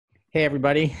Hey,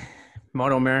 everybody,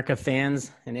 MotoAmerica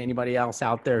fans, and anybody else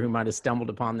out there who might have stumbled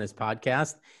upon this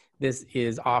podcast. This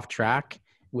is Off Track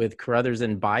with Carruthers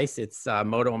and Bice. It's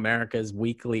MotoAmerica's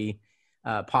weekly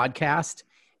podcast.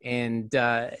 And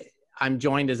I'm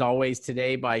joined, as always,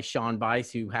 today by Sean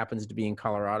Bice, who happens to be in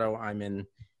Colorado. I'm in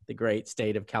the great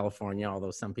state of California,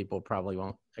 although some people probably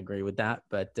won't agree with that.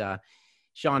 But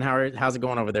Sean, how's it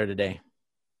going over there today?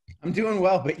 I'm doing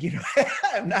well, but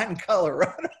I'm not in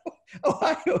Colorado.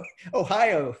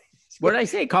 Ohio. What did I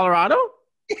say? Colorado?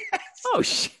 Yes. Oh,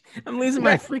 I'm losing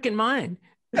my freaking mind.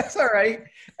 That's all right.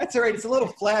 It's a little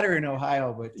flatter in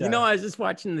Ohio, but I was just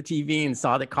watching the TV and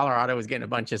saw that Colorado was getting a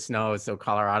bunch of snow, so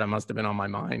Colorado must have been on my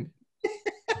mind.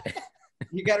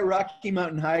 You got a Rocky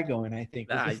Mountain High going, I think.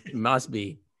 It must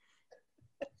be.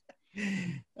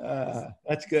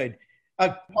 That's good.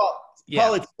 Paul,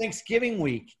 it's Thanksgiving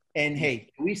week, and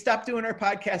hey, we stop doing our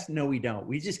podcast? No, we don't.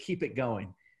 We just keep it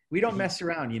going. We don't mess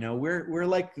around, We're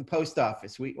like the post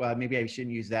office. Maybe I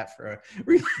shouldn't use that for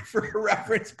a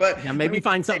reference, but maybe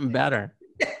find something better.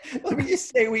 Let me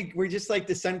just say we're just like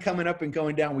the sun coming up and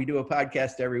going down. We do a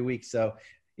podcast every week, so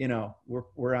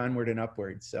we're onward and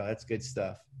upward. So that's good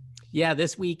stuff. Yeah,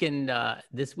 this week and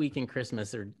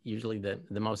Christmas are usually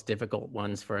the most difficult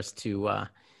ones for us to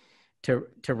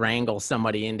wrangle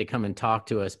somebody in to come and talk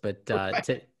to us. But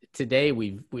today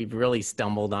we've really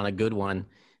stumbled on a good one.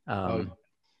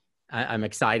 I'm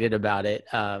excited about it.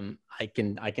 I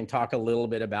can talk a little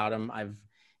bit about him.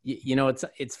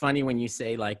 It's funny when you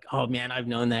say like, oh man, I've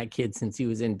known that kid since he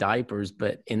was in diapers,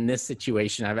 but in this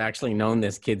situation, I've actually known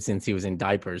this kid since he was in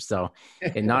diapers. So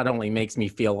it not only makes me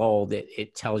feel old,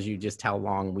 it tells you just how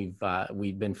long we've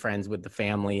been friends with the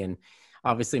family. And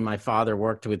obviously my father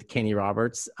worked with Kenny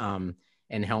Roberts, and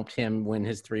helped him win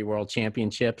his 3 world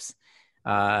championships.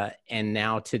 And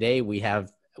now today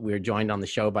we're joined on the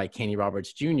show by Kenny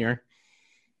Roberts Jr.,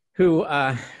 who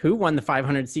won the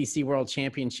 500cc World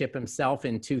Championship himself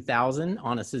in 2000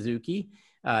 on a Suzuki.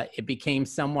 It became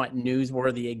somewhat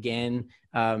newsworthy again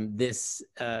this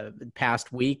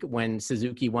past week when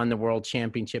Suzuki won the World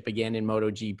Championship again in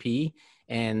MotoGP.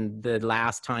 And the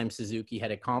last time Suzuki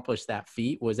had accomplished that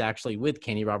feat was actually with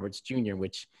Kenny Roberts Jr.,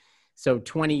 so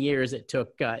 20 years it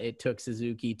took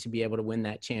Suzuki to be able to win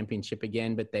that championship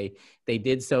again, but they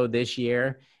did so this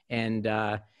year. And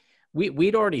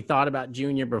we'd already thought about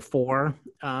Junior before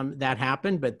that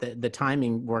happened, but the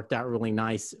timing worked out really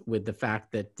nice with the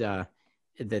fact that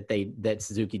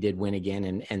Suzuki did win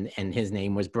again, and his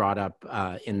name was brought up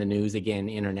in the news again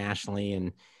internationally,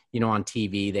 and on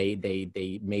TV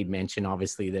they made mention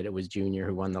obviously that it was Junior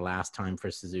who won the last time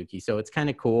for Suzuki, so it's kind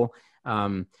of cool.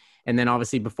 And then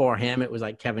obviously before him, it was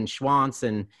like Kevin Schwantz,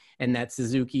 and that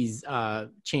Suzuki's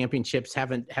championships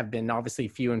have been obviously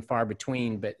few and far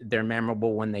between, but they're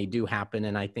memorable when they do happen.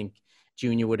 And I think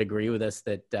Junior would agree with us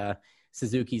that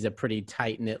Suzuki's a pretty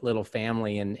tight-knit little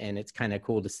family, and it's kind of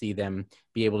cool to see them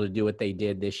be able to do what they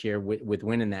did this year with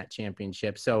winning that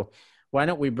championship. So why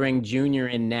don't we bring Junior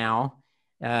in now?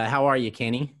 How are you,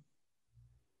 Kenny?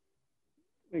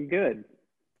 Good.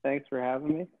 Thanks for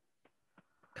having me.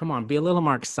 Come on, be a little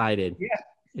more excited. Yeah.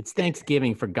 It's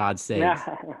Thanksgiving, for God's sake.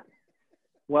 Yeah.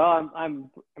 Well, I'm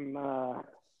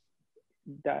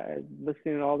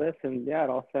listening to all this, and yeah, it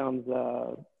all sounds.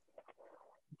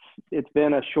 It's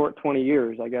been a short 20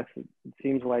 years, I guess. It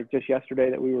seems like just yesterday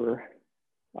that we were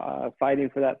fighting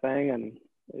for that thing, and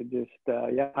it just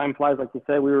time flies, like you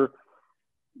said. We were,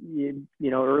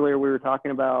 earlier we were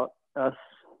talking about us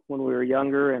when we were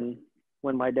younger, and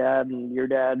when my dad and your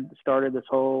dad started this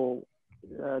whole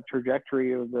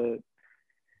trajectory of the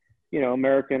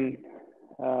American,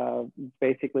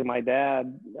 basically my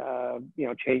dad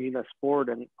changing the sport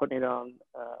and putting it on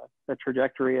a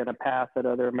trajectory and a path that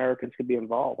other Americans could be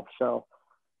involved. So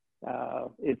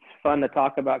it's fun to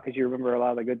talk about because you remember a lot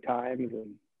of the good times,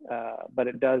 and but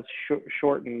it does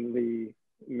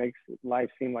makes life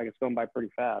seem like it's going by pretty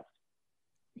fast.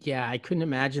 Yeah, I couldn't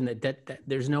imagine that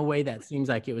there's no way that seems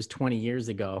like it was 20 years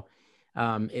ago.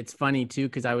 It's funny too,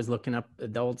 because I was looking up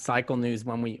the old Cycle News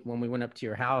when we went up to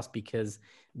your house, because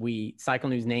Cycle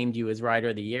News named you as Rider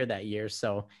of the Year that year.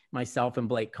 So myself and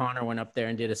Blake Connor went up there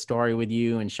and did a story with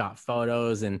you and shot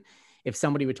photos. And if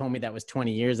somebody would told me that was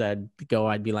 20 years, I'd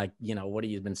be like, what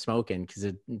have you been smoking? Because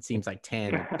it seems like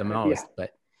 10 at the most. Yeah.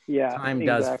 But yeah, time exactly.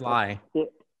 does fly.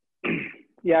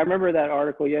 Yeah, I remember that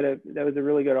article. Yeah, that was a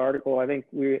really good article. I think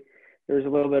there was a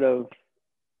little bit of,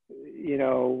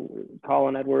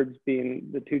 Colin Edwards being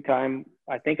the 2-time,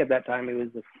 I think at that time it was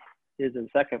his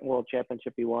second world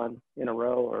championship he won in a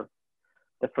row, or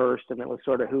the first, and it was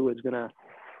sort of who was going to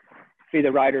be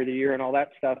the rider of the year and all that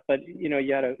stuff. But, you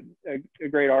had a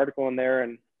great article in there,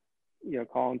 and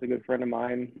Colin's a good friend of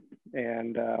mine,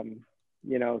 and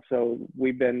so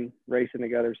we've been racing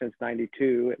together since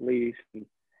 '92 at least. And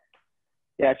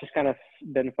yeah, it's just kind of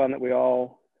been fun that we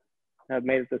all have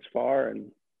made it this far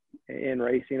and in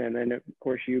racing, and then of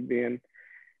course you being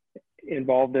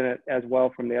involved in it as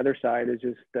well from the other side is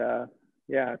just it's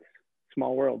a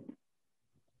small world.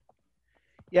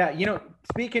 Yeah,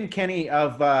 speaking, Kenny,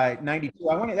 of '92,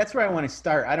 that's where I want to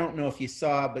start. I don't know if you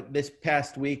saw, but this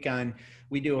past week I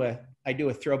do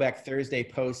a Throwback Thursday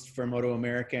post for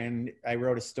MotoAmerica, and I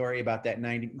wrote a story about that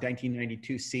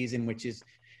 1992 season, which is,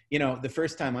 the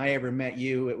first time I ever met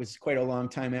you. It was quite a long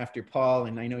time after Paul,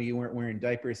 and I know you weren't wearing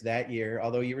diapers that year,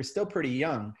 although you were still pretty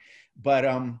young. But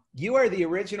you are the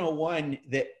original one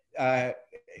that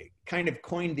kind of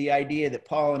coined the idea that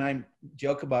Paul and I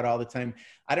joke about all the time.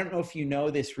 I don't know if you know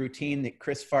this routine that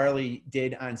Chris Farley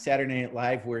did on Saturday Night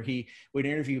Live, where he would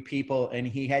interview people, and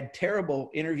he had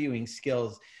terrible interviewing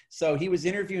skills. So he was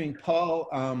interviewing Paul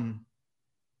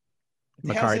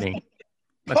McCartney.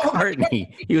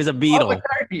 McCartney. He was a Beatle.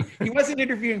 He wasn't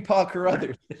interviewing Paul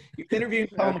Carruthers. He was interviewing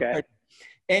Paul McCartney.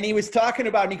 And he was talking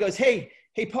about, and he goes, hey,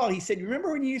 Paul, he said,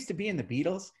 remember when you used to be in the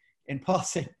Beatles? And Paul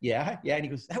said, yeah. And he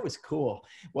goes, that was cool.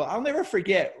 Well, I'll never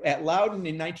forget at Loudon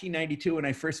in 1992 when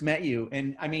I first met you.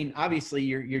 And I mean, obviously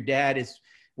your dad is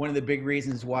one of the big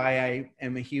reasons why I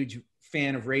am a huge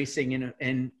fan of racing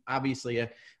and obviously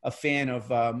a fan of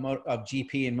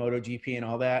GP and MotoGP and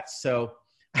all that. So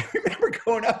I remember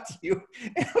going up to you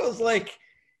and I was like,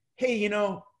 hey,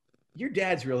 your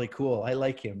dad's really cool. I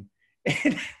like him.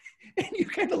 And you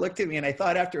kind of looked at me, and I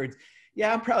thought afterwards,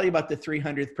 yeah, I'm probably about the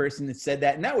 300th person that said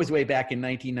that. And that was way back in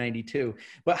 1992.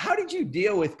 But how did you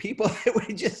deal with people that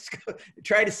would just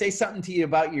try to say something to you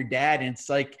about your dad? And it's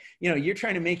like, you're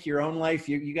trying to make your own life.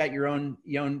 You got your own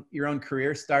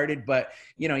career started, but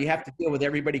you have to deal with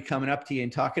everybody coming up to you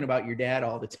and talking about your dad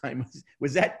all the time.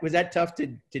 Was that tough to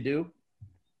do?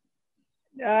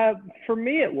 For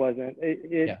me, it wasn't.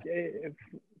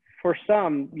 For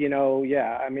some,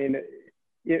 yeah. I mean,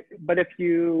 but if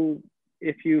you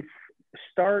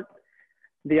start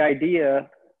the idea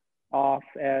off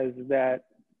as that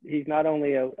he's not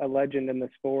only a legend in the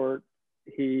sport,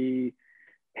 he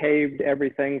paved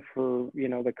everything for,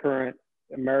 the current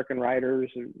American riders.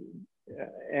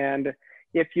 And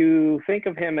if you think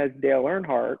of him as Dale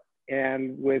Earnhardt,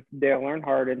 and with Dale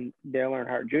Earnhardt and Dale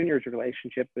Earnhardt Jr.'s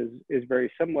relationship is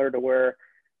very similar to where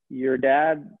your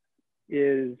dad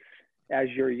is, as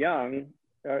you're young,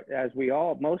 as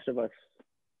most of us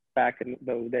back in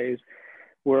those days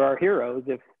were our heroes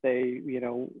if they,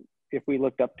 if we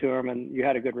looked up to them and you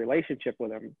had a good relationship with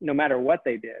them, no matter what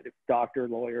they did, if doctor,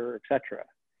 lawyer, etc.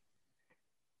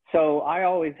 So I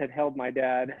always had held my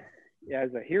dad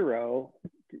as a hero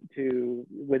to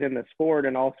within the sport,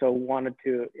 and also wanted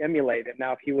to emulate it.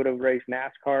 Now, if he would have raced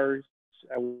NASCARs,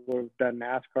 I would have done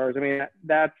NASCARs. I mean,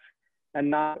 that's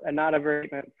not a very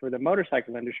for the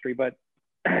motorcycle industry, but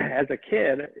as a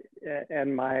kid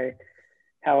and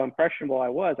how impressionable I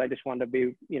was, I just wanted to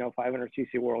be,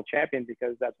 500cc world champion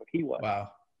because that's what he was.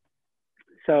 Wow.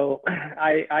 So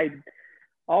I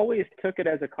always took it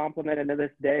as a compliment. And to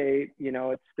this day,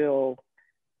 it's still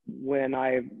when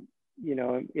I,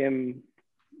 am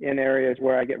in areas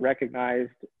where I get recognized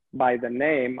by the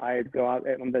name, I go out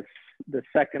and the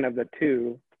second of the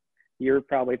two, you're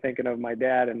probably thinking of my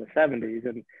dad in the 70s,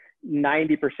 and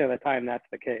 90% of the time that's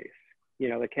the case.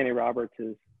 The Kenny Roberts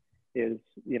is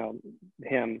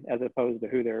him, as opposed to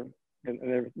who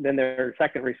then their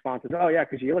second response is, oh yeah,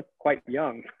 because you look quite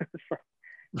young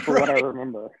for what I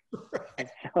remember. Right.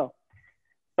 So,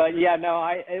 but yeah, no,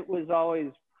 it was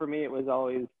always, for me, it was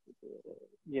always,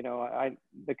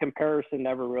 the comparison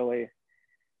never really,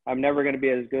 I'm never going to be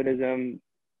as good as him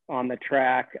on the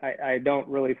track. I don't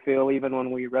really feel, even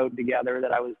when we rode together,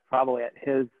 that I was probably at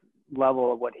his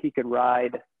level of what he could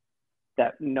ride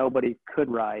that nobody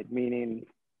could ride, meaning,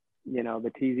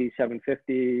 the TZ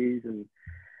 750s and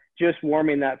just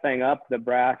warming that thing up, the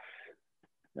brass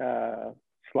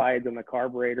slides on the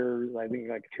carburetors, I think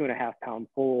like 2.5 pound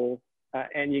pull.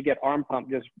 And you get arm pump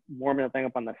just warming the thing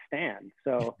up on the stand.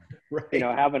 So, right.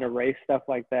 Having to race stuff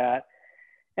like that.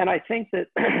 And I think that,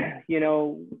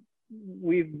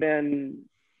 we've been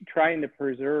trying to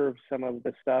preserve some of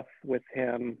the stuff with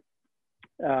him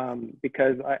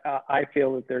because I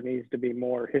feel that there needs to be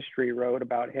more history wrote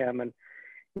about him, and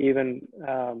even,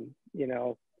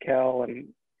 Kel and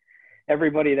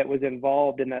everybody that was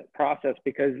involved in that process,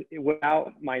 because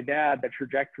without my dad, the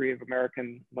trajectory of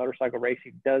American motorcycle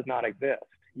racing does not exist.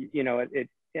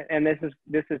 And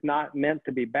this is not meant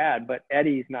to be bad, but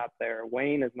Eddie's not there.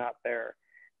 Wayne is not there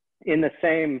in the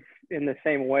same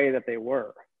way that they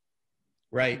were.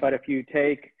 Right. But if you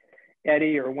take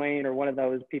Eddie or Wayne or one of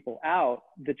those people out,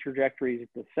 the trajectory is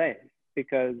the same,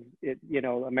 because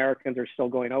Americans are still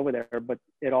going over there, but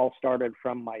it all started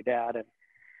from my dad and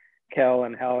Kel,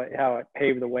 and how it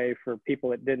paved the way for people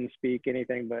that didn't speak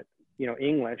anything but,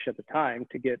 English at the time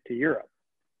to get to Europe.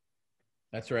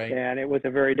 That's right. And it was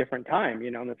a very different time,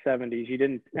 in the 70s. You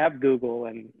didn't have Google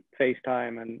and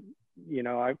FaceTime. And,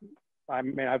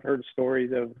 I've heard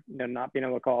stories of not being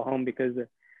able to call home because,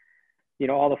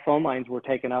 all the phone lines were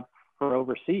taken up for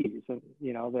overseas. And,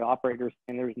 the operators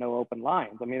saying there's no open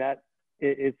lines. I mean,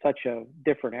 it's such a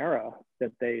different era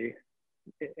that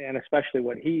and especially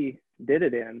what he did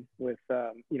it in with,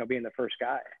 being the first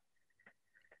guy.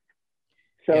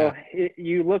 So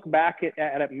you look back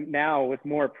at it now with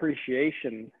more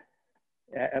appreciation,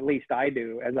 at least I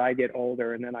do, as I get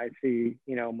older, and then I see,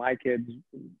 my kids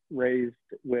raised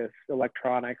with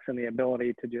electronics and the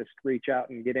ability to just reach out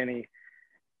and get any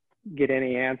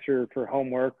answer for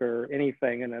homework or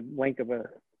anything in a blink of a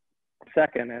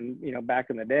second. And,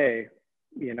 back in the day,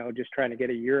 just trying to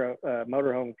get a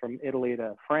motorhome from Italy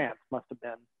to France must have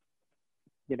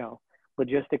been,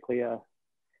 logistically a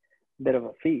bit of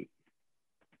a feat.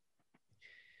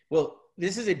 Well,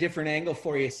 this is a different angle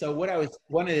for you. So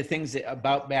one of the things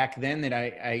about back then that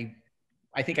I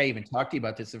think I even talked to you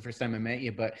about this the first time I met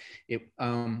you, but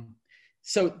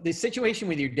so the situation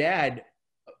with your dad,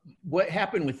 what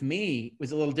happened with me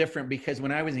was a little different, because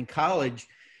when I was in college,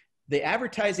 the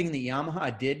advertising that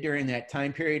Yamaha did during that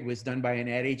time period was done by an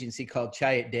ad agency called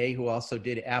Chiat Day, who also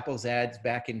did Apple's ads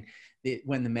back in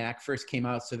when the Mac first came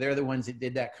out. So they're the ones that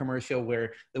did that commercial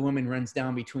where the woman runs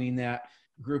down between that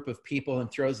group of people and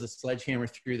throws the sledgehammer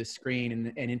through the screen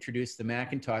and introduced the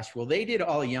Macintosh. Well, they did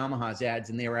all of Yamaha's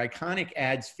ads, and they were iconic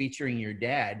ads featuring your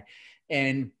dad.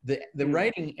 And the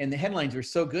writing and the headlines were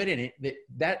so good in it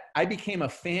that I became a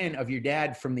fan of your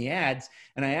dad from the ads.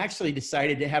 And I actually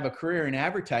decided to have a career in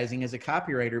advertising as a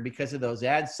copywriter because of those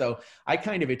ads. So I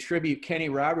kind of attribute Kenny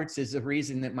Roberts as the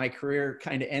reason that my career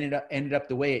kind of ended up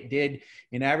the way it did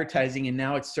in advertising. And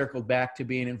now it's circled back to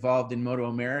being involved in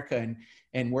MotoAmerica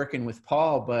and working with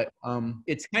Paul. But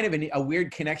it's kind of a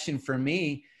weird connection for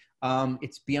me.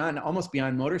 It's almost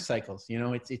beyond motorcycles.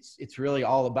 It's really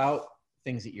all about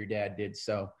things that your dad did.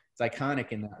 So it's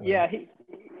iconic in that way. Yeah,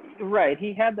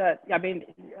 he had that. I mean,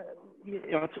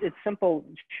 it's simple.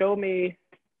 Show me,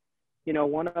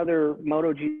 one other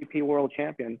MotoGP World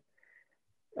Champion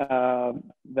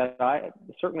that I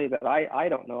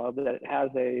don't know of, that has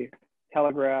a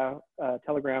telegram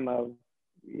of,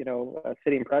 a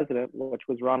sitting president, which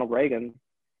was Ronald Reagan,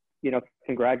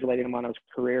 congratulating him on his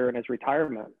career and his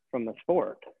retirement from the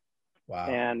sport. Wow.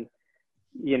 And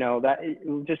that,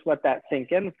 just let that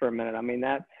sink in for a minute. I mean,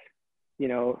 that's,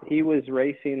 he was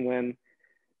racing when,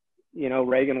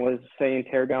 Reagan was saying,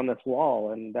 tear down this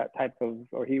wall, and that type of,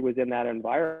 or he was in that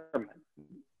environment.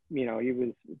 He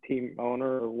was team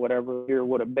owner or whatever it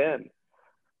would have been.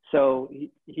 So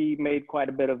he made quite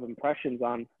a bit of impressions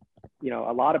on,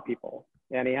 a lot of people,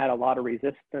 and he had a lot of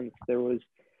resistance. There was,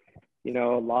 a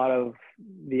lot of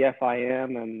the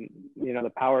FIM and,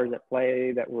 the powers at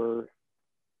play that were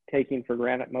taking for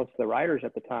granted most of the riders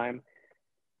at the time.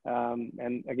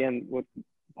 And again, with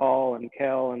Paul and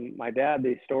Kel and my dad,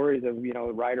 these stories of,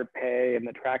 rider pay and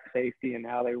the track safety and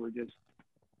how they were just,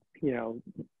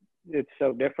 it's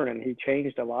so different, and he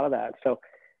changed a lot of that. So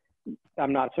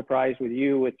I'm not surprised with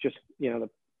you with just, the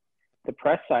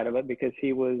press side of it, because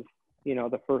he was,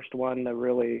 the first one to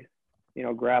really,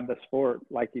 grab the sport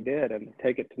like he did and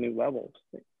take it to new levels,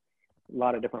 a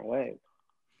lot of different ways.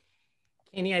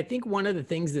 Kenny, I think one of the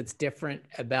things that's different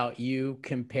about you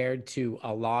compared to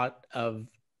a lot of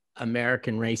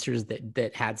American racers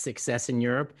that had success in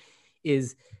Europe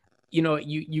is,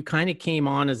 you kind of came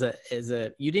on as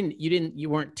you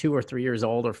weren't 2 or 3 years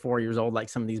old or 4 years old like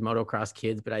some of these motocross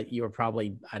kids, but you were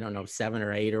probably, I don't know, 7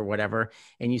 or 8 or whatever,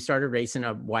 and you started racing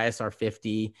a YSR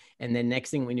 50, and then next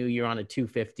thing we knew, you're on a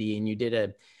 250, and you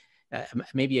did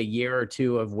maybe a year or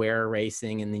two of WER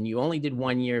racing, and then you only did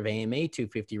 1 year of AMA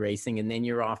 250 racing, and then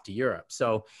you're off to Europe.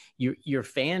 So your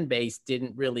fan base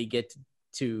didn't really get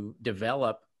to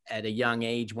develop at a young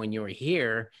age when you were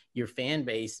here. Your fan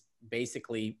base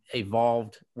basically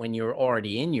evolved when you were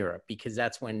already in Europe, because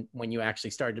that's when you actually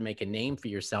started to make a name for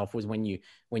yourself, was when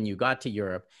you got to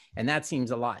Europe. And that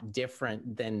seems a lot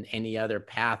different than any other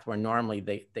path where normally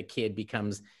the kid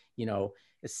becomes,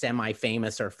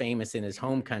 semi-famous or famous in his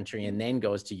home country and then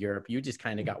goes to Europe. You just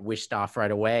kind of got wished off right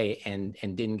away and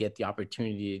didn't get the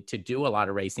opportunity to do a lot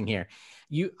of racing here.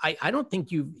 I don't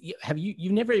think you've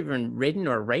never even ridden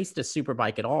or raced a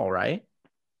superbike at all, right?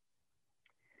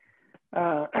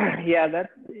 Yeah,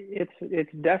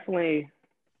 it's definitely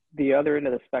the other end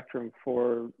of the spectrum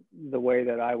for the way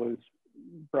that I was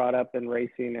brought up in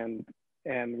racing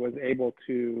and was able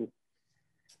to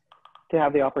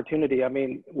have the opportunity. I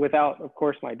mean, without, of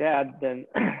course, my dad, then,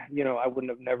 you know, I wouldn't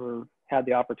have never had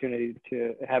the opportunity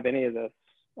to have any of this,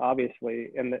 obviously.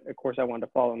 And of course, I wanted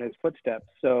to follow in his footsteps.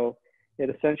 So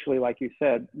it essentially, like you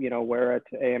said, you know, wear it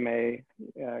to AMA,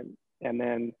 and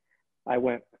then I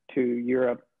went to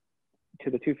Europe to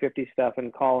the 250 stuff,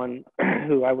 and Colin,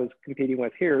 who I was competing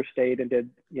with here, stayed and did,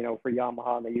 you know, for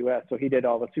Yamaha in the US. So he did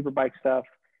all the superbike stuff.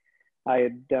 I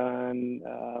had done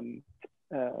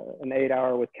an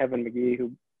 8-hour with Kevin McGee,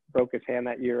 who broke his hand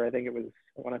that year. I think it was,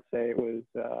 I want to say it was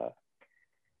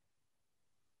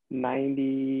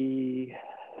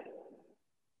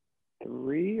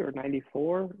 93 or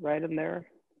 94, right in there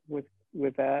with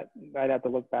that. I'd have to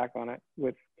look back on it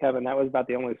with Kevin. That was about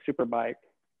the only superbike,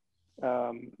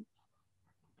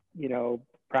 you know,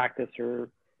 practicer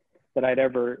that I'd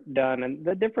ever done. And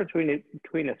the difference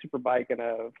between a superbike and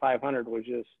a 500 was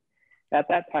just, at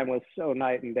that time, was so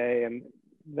night and day. And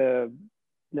the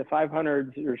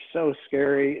 500s are so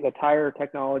scary, the tire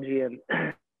technology, and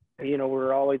you know,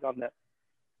 we're always on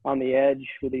the edge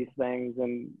with these things,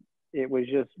 and it was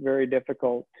just very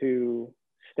difficult to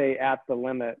stay at the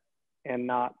limit and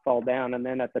not fall down. And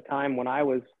then at the time when I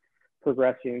was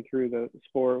progressing through the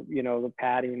sport, you know, the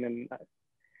padding, and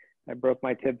I broke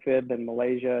my tib fib in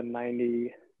Malaysia in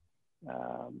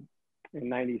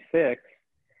 96.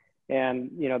 And,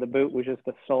 you know, the boot was just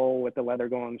a sole with the leather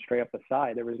going straight up the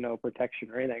side. There was no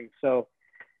protection or anything. So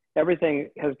everything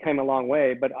has come a long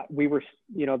way, but we were,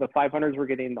 you know, the 500s were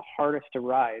getting the hardest to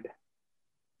ride,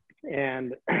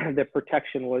 and the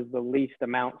protection was the least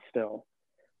amount still.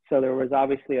 So there was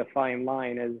obviously a fine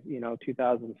line as, you know,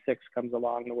 2006 comes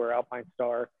along to where Alpine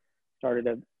Star started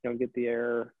to, you know, get the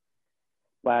air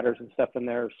ladders and stuff in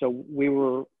there. So we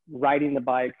were riding the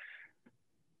bikes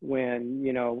when,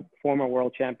 you know, former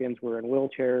world champions were in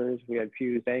wheelchairs. We had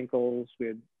fused ankles, we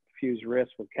had fused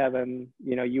wrists with Kevin.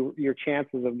 You know, your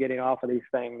chances of getting off of these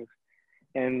things,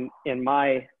 and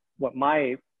what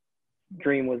my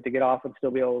dream was to get off and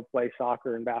still be able to play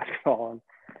soccer and basketball and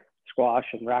squash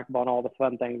and racquetball and all the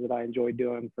fun things that I enjoyed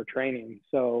doing for training.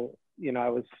 So, you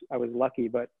know, I was lucky,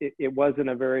 but it wasn't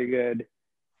a very good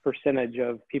percentage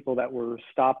of people that were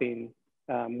stopping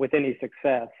with any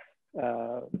success,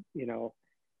 you know,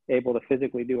 able to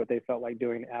physically do what they felt like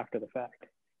doing after the fact.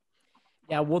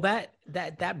 Yeah, well,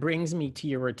 that brings me to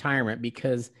your retirement,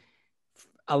 because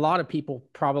a lot of people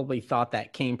probably thought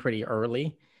that came pretty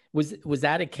early. Was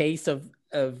that a case of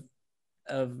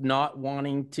not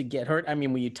wanting to get hurt? I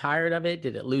mean, were you tired of it?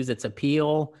 Did it lose its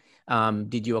appeal?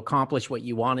 Did you accomplish what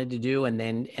you wanted to do and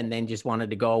then just wanted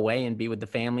to go away and be with the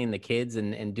family and the kids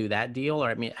and do that deal? Or,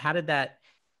 I mean, how did that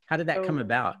come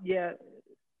about? Yeah.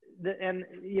 And,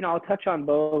 you know, I'll touch on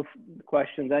both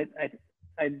questions. I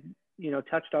you know,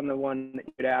 touched on the one that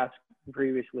you'd asked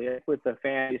previously with the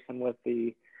fan base and with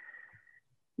the,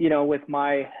 you know, with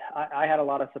I had a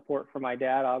lot of support from my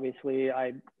dad. Obviously,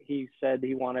 he said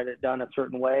he wanted it done a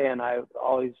certain way, and I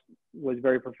always was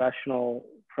very professional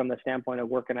from the standpoint of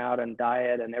working out and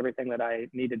diet and everything that I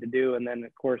needed to do. And then,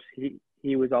 of course,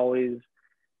 he was always,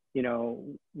 you know,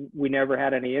 we never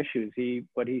had any issues.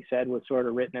 What he said was sort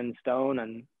of written in stone,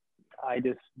 and I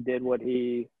just did what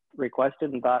he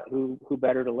requested and thought who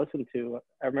better to listen to.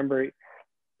 I remember, you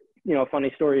know, a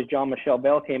funny story is John Michelle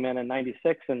Bell came in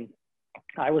 96, and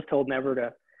I was told never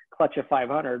to clutch a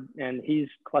 500, and he's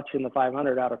clutching the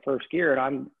 500 out of first gear, and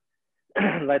I'm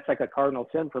that's like a cardinal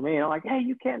sin for me. And I'm like, hey,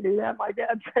 you can't do that. My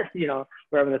dad said, you know,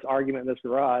 we're having this argument in this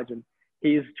garage, and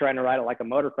he's trying to ride it like a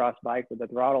motocross bike with the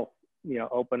throttle, you know,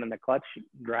 open and the clutch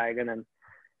dragging. And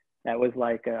that was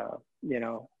like, you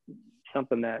know,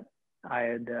 something that I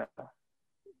had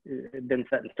been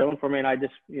set in stone for me. And I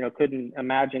just, you know, couldn't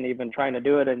imagine even trying to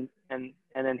do it. And then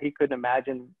he couldn't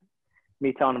imagine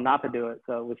me telling him not to do it.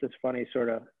 So it was this funny sort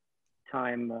of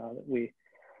time that we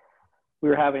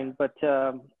were having. But,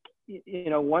 you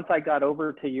know, once I got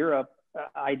over to Europe,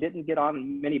 I didn't get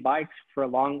on many bikes for a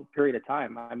long period of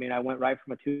time. I mean, I went right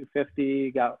from a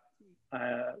 250, got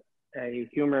a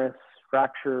humerus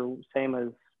fracture, same as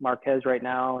Marquez right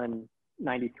now, in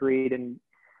 93,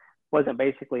 wasn't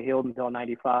basically healed until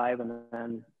 95, and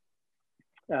then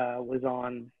was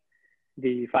on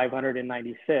the 500 in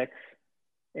 96.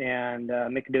 And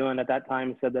Mick Doohan at that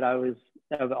time said that I was,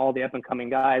 of all the up and coming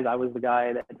guys, I was the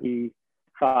guy that he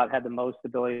thought had the most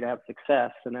ability to have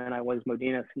success. And then I was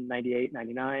Modena in 98,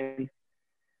 99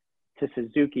 to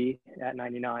Suzuki at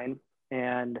 99.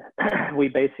 And we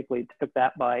basically took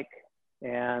that bike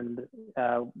and,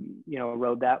 you know,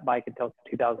 rode that bike until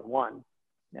 2001.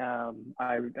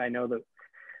 I know that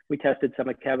we tested some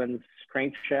of Kevin's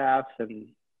crankshafts, and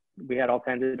we had all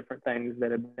kinds of different things that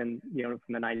had been, from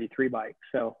the 93 bike.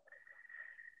 So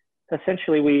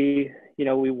essentially we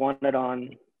wanted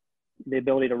on the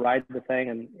ability to ride the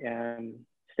thing and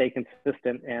stay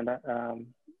consistent. And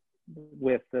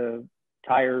with the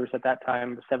tires at that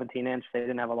time, 17-inch, they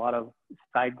didn't have a lot of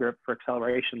side grip for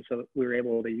acceleration. So we were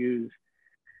able to use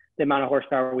the amount of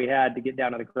horsepower we had to get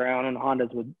down to the ground, and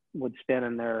Hondas would spin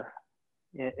in their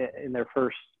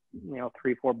first,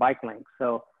 3-4 bike lengths.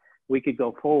 So we could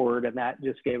go forward, and that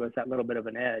just gave us that little bit of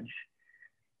an edge.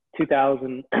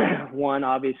 2001,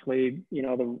 obviously,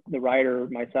 the rider,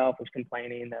 myself, was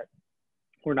complaining that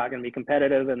we're not going to be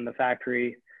competitive, and the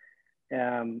factory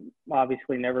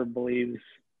obviously never believes,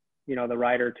 the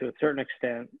rider to a certain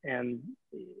extent. And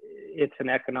it's an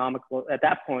economical, at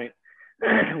that point,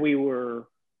 we were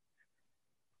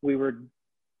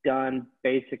done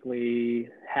basically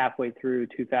halfway through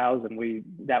 2000.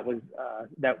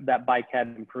 That bike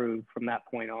had improved from that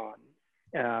point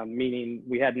on, meaning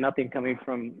we had nothing coming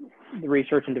from the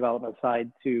research and development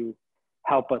side to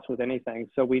help us with anything.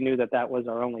 So we knew that was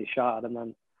our only shot. And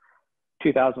then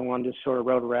 2001 just sort of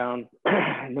rode around,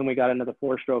 and then we got into the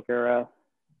 4-stroke era,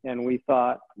 and we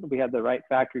thought we had the right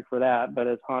factory for that. But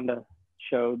as Honda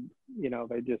showed,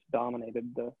 they just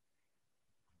dominated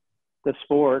the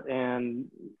sport, and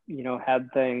had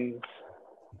things,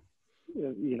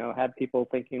 had people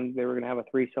thinking they were going to have a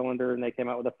 3-cylinder, and they came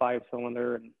out with a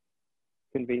 5-cylinder, and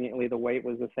conveniently the weight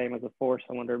was the same as a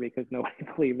 4-cylinder because nobody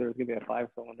believed there was going to be a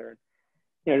 5-cylinder.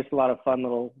 Just a lot of fun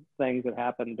little things that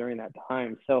happened during that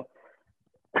time. So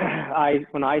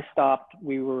when I stopped,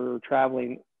 we were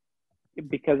traveling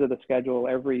because of the schedule.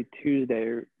 Every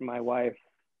Tuesday, my wife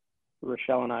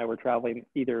Rochelle and I were traveling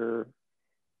either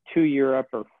to Europe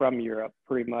or from Europe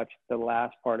pretty much the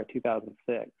last part of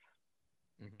 2006.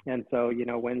 Mm-hmm. And so,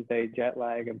 Wednesday jet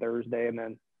lag, and Thursday, and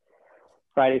then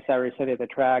Friday, Saturday, Sunday at the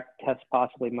track, test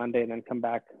possibly Monday, and then come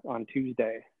back on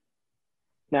Tuesday.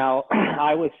 Now,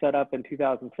 I was set up in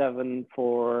 2007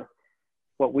 for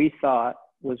what we thought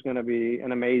was going to be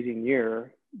an amazing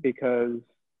year, because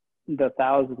the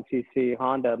 1000cc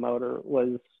Honda motor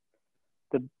was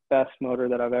the best motor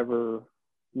that I've ever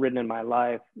ridden in my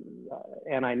life.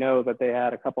 And I know that they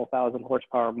had a couple thousand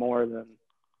horsepower more than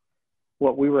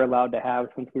what we were allowed to have,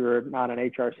 since we were not an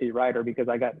HRC rider, because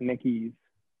I got Mickey's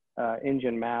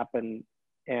engine map and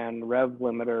rev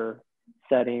limiter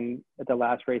setting at the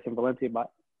last race in Valencia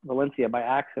by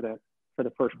accident for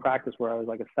the first practice, where I was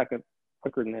like a second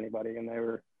quicker than anybody. And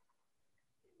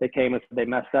they came and said they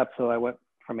messed up. So I went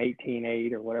from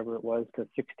 18.8 or whatever it was to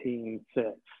 16.6.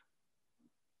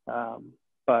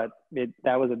 But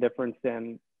that was a difference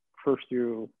in first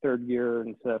through third gear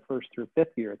instead of first through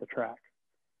fifth gear at the track.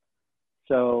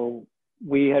 So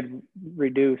we had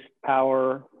reduced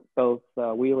power, both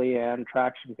wheelie and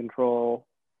traction control,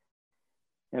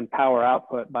 and power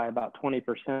output by about 20%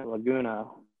 Laguna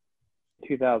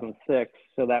 2006.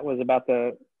 So that was about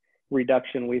the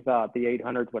reduction we thought the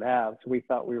 800s would have. So we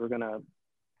thought we were going to,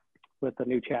 with the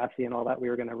new chassis and all that, we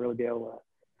were going to really be able to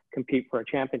compete for a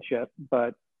championship.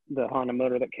 But the Honda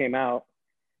motor that came out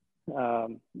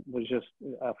was just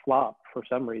a flop for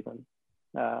some reason.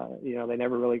 They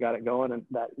never really got it going, and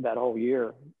that whole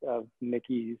year of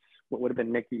Mickey's, what would have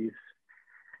been Mickey's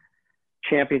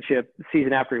championship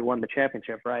season after he won the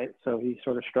championship, right? So he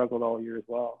sort of struggled all year as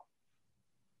well.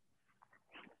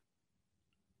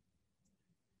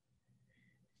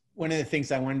 One of the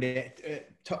things I wanted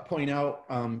to point out,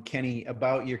 Kenny,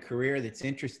 about your career that's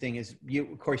interesting is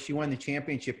you won the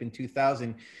championship in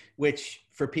 2000, which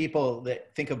for people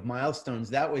that think of milestones,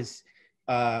 that was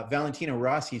Valentino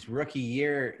Rossi's rookie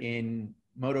year in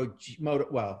Moto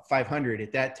 500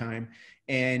 at that time.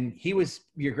 And he was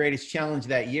your greatest challenge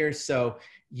that year. So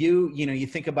you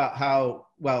think about how,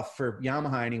 well, for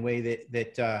Yamaha anyway,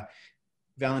 that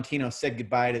Valentino said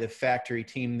goodbye to the factory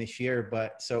team this year,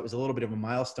 but so it was a little bit of a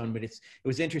milestone. But it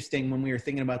was interesting when we were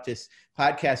thinking about this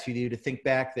podcast with you to think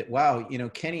back that, wow,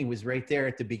 Kenny was right there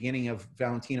at the beginning of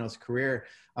Valentino's career.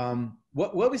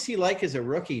 What was he like as a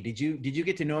rookie? Did you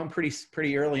get to know him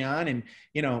pretty early on? And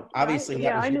obviously,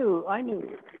 I knew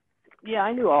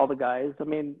all the guys. I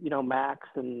mean, Max,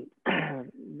 and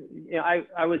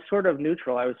I was sort of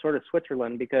neutral. I was sort of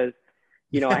Switzerland because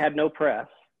I had no press.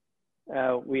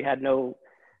 We had no,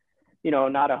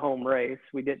 not a home race.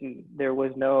 There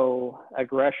was no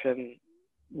aggression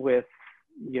with,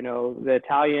 the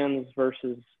Italians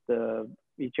versus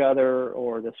each other,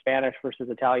 or the Spanish versus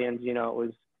Italians.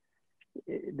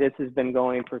 This has been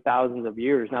going for thousands of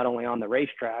years, not only on the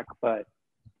racetrack, but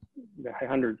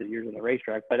hundreds of years on the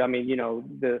racetrack. But I mean,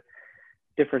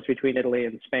 difference between Italy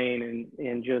and Spain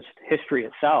and just history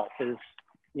itself is,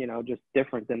 you know, just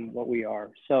different than what we are.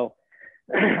 So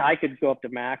I could go up to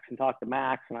Max and talk to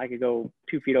Max, and I could go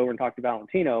 2 feet over and talk to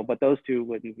Valentino, but those two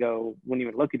wouldn't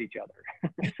even look at each other.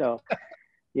 So,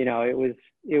 you know, it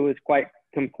was quite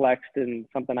complex and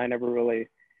something I never really,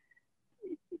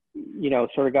 you know,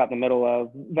 sort of got in the middle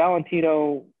of.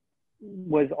 Valentino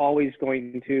was always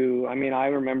going to, I mean, I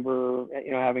remember,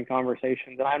 you know, having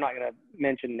conversations, and I'm not going to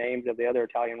mention names of the other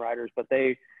Italian riders, but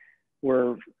they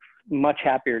were much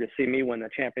happier to see me win the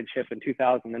championship in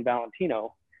 2000 than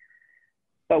Valentino.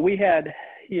 But we had,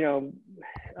 you know,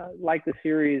 like the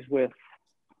series with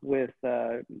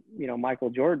you know, Michael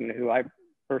Jordan, who I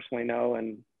personally know,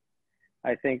 and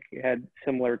I think had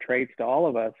similar traits to all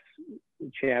of us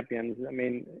champions. I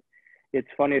mean, it's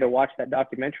funny to watch that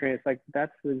documentary. It's like,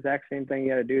 that's the exact same thing you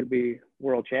got to do to be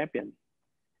world champion.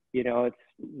 You know, it's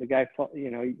the guy,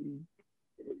 you know,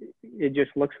 it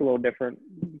just looks a little different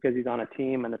because he's on a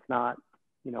team and it's not,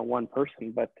 you know, one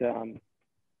person. But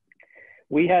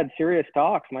we had serious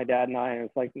talks, my dad and I, and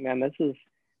it's like, man, this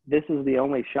is the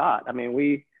only shot. I mean,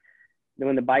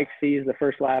 when the bike seized the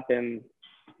first lap in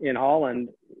Holland,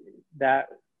 that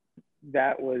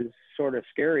was sort of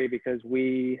scary because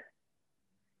we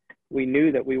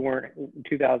knew that we weren't, in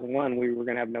 2001, we were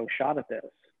going to have no shot at this,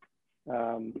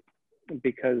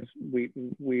 because we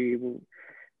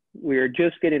were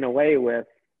just getting away with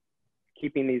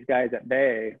keeping these guys at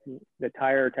bay. The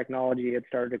tire technology had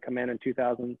started to come in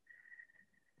 2000,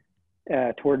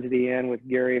 towards the end, with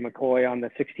Gary McCoy on the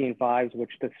 16.5s,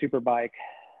 which the Superbike,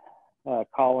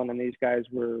 Colin and these guys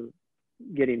were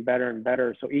getting better and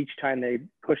better. So each time they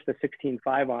pushed the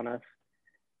 16.5 on us,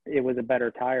 it was a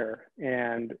better tire.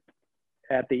 And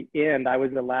at the end, I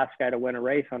was the last guy to win a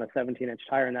race on a 17-inch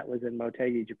tire, and that was in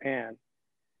Motegi, Japan,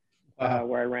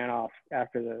 where I ran off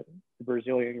after the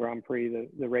Brazilian Grand Prix,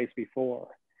 the race before.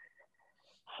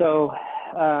 So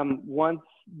once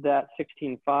that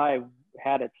 16.5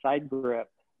 had its side grip,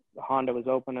 the Honda was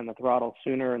opening the throttle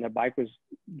sooner, and the bike was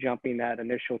jumping that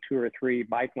initial 2 or 3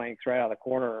 bike lengths right out of the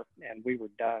corner, and we were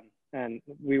done. And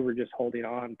we were just holding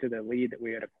on to the lead that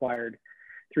we had acquired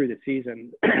through the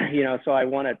season. You know, so I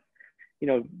won it, you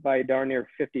know, by darn near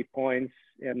 50 points.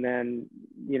 And then,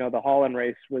 you know, the Holland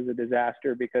race was a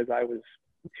disaster because I was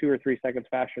 2 or 3 seconds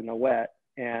faster in the wet,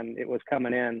 and it was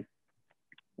coming in.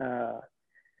 And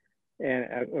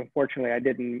unfortunately, I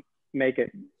didn't make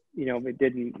it. You know, it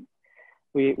didn't.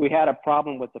 We had a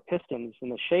problem with the pistons,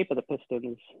 and the shape of the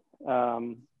pistons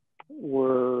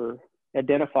were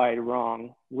identified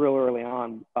wrong real early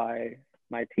on by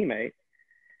my teammate,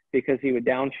 because he would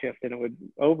downshift and it would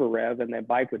over rev and the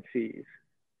bike would seize.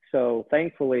 So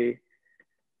thankfully,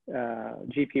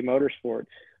 GP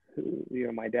Motorsports, who, you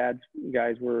know, my dad's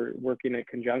guys were working in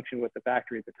conjunction with the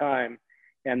factory at the time,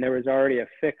 and there was already a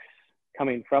fix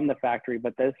coming from the factory.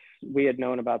 But we had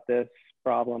known about this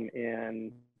problem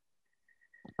in,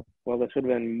 well, this would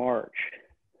have been March.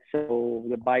 So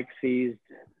the bike seized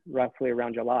roughly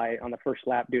around July on the first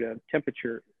lap due to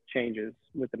temperature changes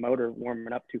with the motor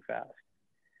warming up too fast.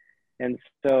 And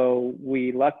so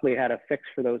we luckily had a fix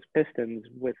for those pistons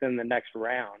within the next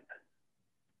round.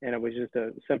 And it was just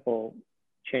a simple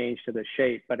change to the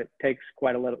shape, but it takes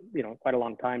quite a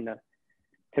long time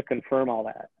to confirm all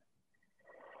that.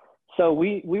 So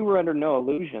we were under no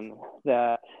illusion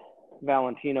that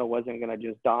Valentino wasn't going to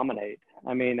just dominate.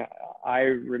 I mean, I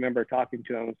remember talking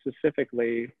to him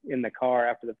specifically in the car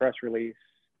after the press release,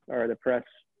 or the press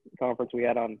conference we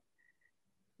had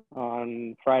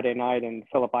on Friday night in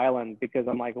Phillip Island, because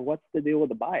I'm like, well, what's the deal with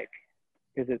the bike?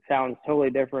 Because it sounds totally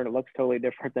different. It looks totally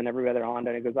different than every other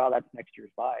Honda. And he goes, oh, that's next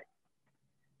year's bike.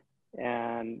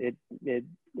 And it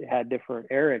had different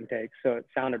air intakes, so it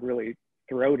sounded really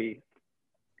throaty.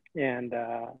 And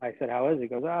I said, how is it? He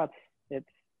goes, oh,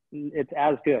 it's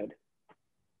as good,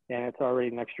 and it's already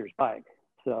next year's bike.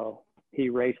 So he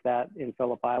raced that in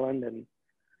Phillip Island, and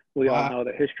we all know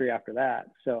the history after that.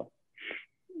 So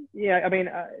yeah, I mean,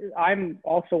 I'm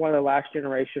also one of the last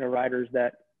generation of riders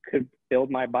that could build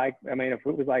my bike. I mean, if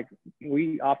it was like,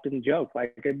 we often joke,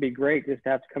 like, it'd be great just to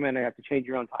have to come in and have to change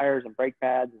your own tires and brake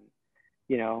pads. And,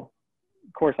 you know,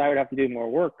 of course I would have to do more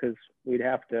work because we'd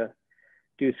have to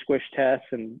do squish tests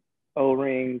and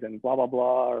O-rings and blah, blah,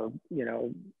 blah, or, you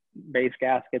know, base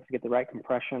gaskets to get the right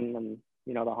compression. And,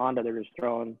 you know, the Honda, they're just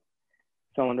throwing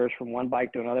cylinders from one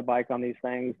bike to another bike on these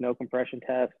things, no compression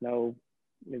tests,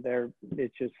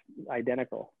 it's just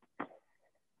identical.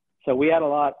 So we had a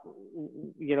lot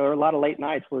of late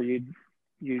nights where you'd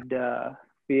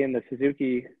be in the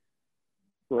Suzuki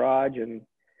garage, and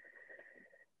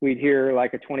we'd hear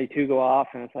like a 22 go off,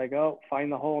 and it's like, oh,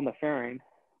 find the hole in the fairing.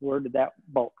 where did that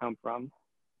bolt come from?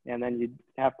 And then you'd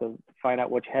have to find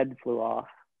out which head flew off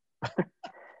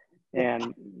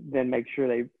and then make sure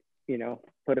they, you know,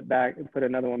 put it back, put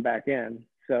another one back in.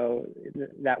 So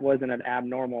that wasn't an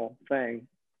abnormal thing.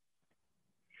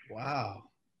 Wow.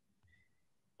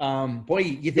 Boy,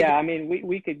 you think? Yeah, I mean,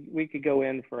 we could go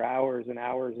in for hours and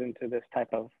hours into this type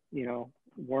of, you know,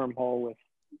 wormhole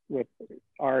with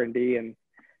R&D and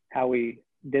how we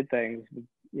did things.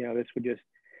 You know, this would just,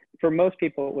 for most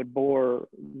people, it would bore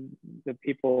the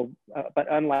people.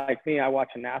 But unlike me, I watch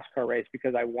a NASCAR race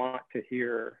because I want to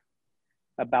hear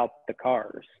about the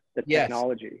cars, the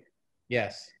technology.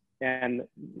 Yes. And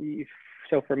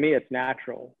so for me, it's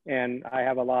natural, and I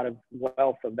have a lot of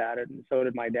wealth of that, and so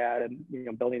did my dad, and, you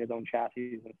know, building his own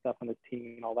chassis and stuff on his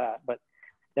team and all that. But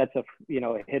that's a, you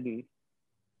know, a hidden,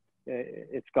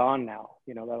 it's gone now,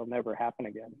 you know, that'll never happen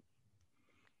again.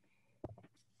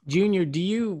 Junior, do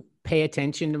you pay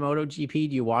attention to MotoGP?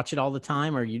 Do you watch it all the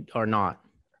time, or not?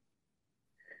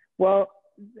 Well,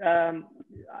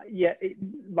 yeah,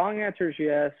 long answer is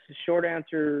yes. Short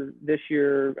answer, this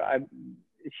year,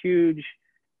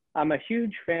 I'm a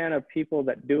huge fan of people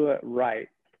that do it right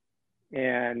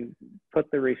and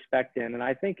put the respect in. And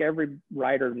I think every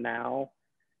rider now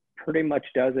pretty much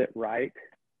does it right.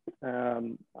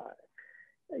 You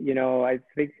know, I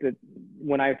think that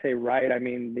when I say right, I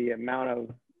mean the amount of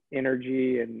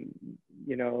energy and,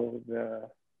 you know,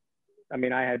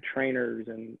 I had trainers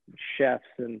and chefs,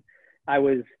 and I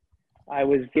was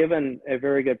given a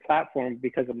very good platform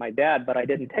because of my dad, but I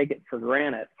didn't take it for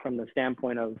granted from the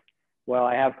standpoint of, well,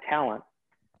 I have talent.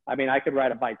 I mean, I could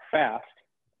ride a bike fast,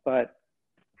 but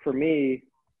for me,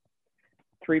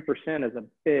 3% is a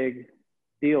big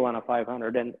deal on a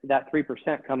 500. And that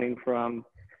 3% coming from,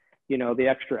 you know, the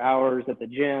extra hours at the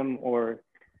gym, or,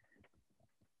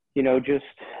 you know, just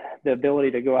the ability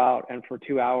to go out and for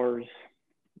 2 hours,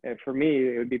 for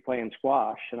me, it would be playing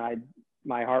squash. And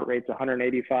my heart rate's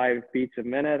 185 beats a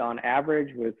minute on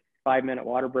average, with 5-minute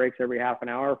water breaks every half an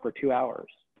hour for 2 hours.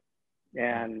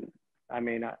 And I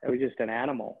mean, it was just an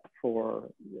animal for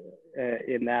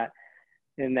in that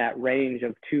range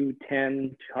of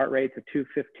 210 heart rates of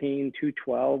 215,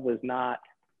 212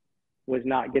 was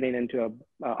not getting into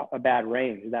a bad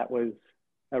range. That was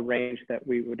a range that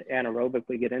we would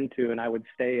anaerobically get into, and I would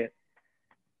stay at,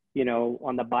 you know,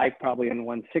 on the bike probably in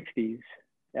 160s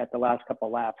at the last couple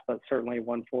of laps, but certainly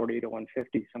 140 to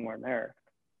 150, somewhere in there.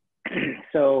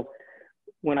 So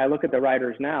when I look at the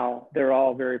riders now, they're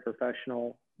all very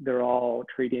professional. They're all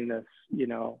treating this, you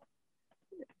know,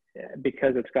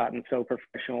 because it's gotten so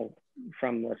professional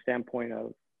from the standpoint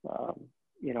of,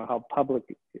 you know, how public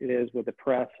it is with the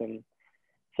press and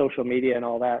social media and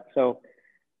all that. So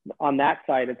on that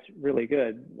side, it's really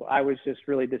good. I was just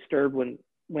really disturbed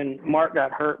when Mark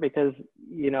got hurt, because,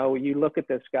 you know, you look at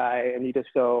this guy and you just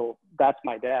go, that's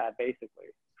my dad,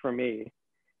 basically, for me,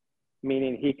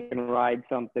 meaning he can ride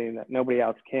something that nobody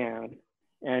else can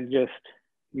and just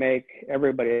make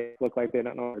everybody look like they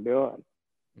don't know what they're doing.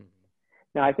 Mm-hmm.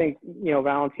 Now, I think, you know,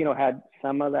 Valentino had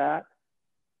some of that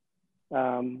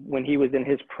when he was in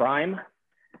his prime.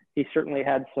 He certainly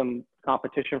had some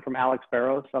competition from Alex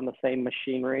Barros on the same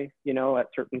machinery, you know, at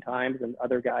certain times, and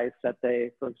other guys that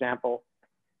for example.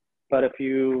 But if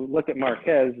you look at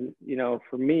Marquez, you know,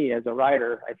 for me as a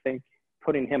rider, I think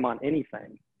putting him on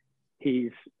anything,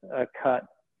 he's a cut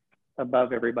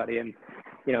above everybody. And,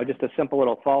 you know, just a simple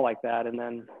little fall like that, and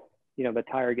then, you know, the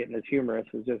tire getting as humorous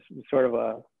is just sort of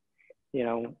a, you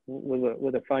know,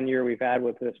 with a fun year we've had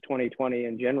with this 2020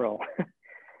 in general.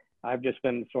 I've just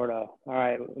been sort of, all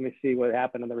right, let me see what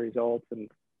happened in the results and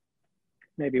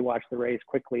maybe watch the race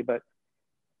quickly. But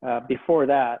before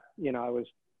that, you know, I was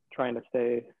trying to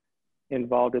stay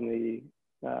involved in the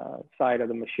side of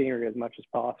the machinery as much as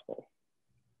possible.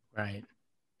 Right.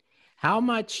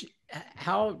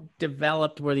 How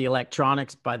developed were the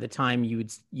electronics by the time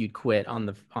you'd quit on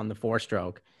the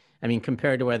 4-stroke? I mean,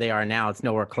 compared to where they are now, it's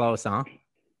nowhere close, huh?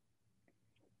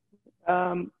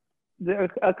 There's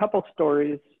a couple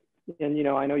stories, and, you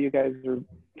know, I know you guys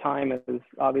time is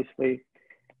obviously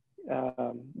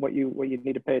what you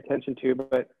need to pay attention to,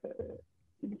 but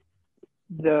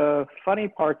the funny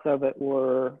parts of it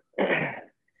were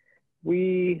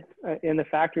we in the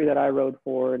factory that I rode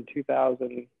for in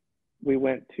 2000, we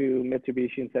went to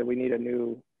Mitsubishi and said we need a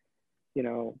new, you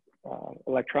know,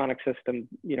 electronic system,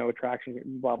 you know, traction,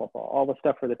 blah blah blah, all the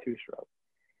stuff for the 2-stroke.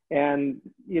 And,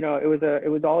 you know, it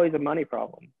was always a money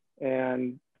problem.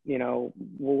 And, you know,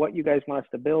 well, what you guys want us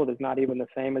to build is not even the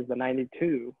same as the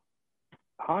 92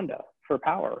 Honda for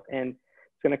power, and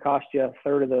it's going to cost you a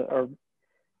third of or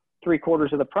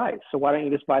 3/4 of the price. So why don't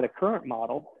you just buy the current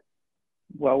model,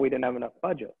 Well, we didn't have enough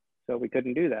budget, so we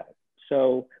couldn't do that.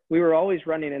 So we were always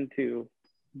running into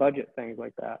budget things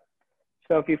like that.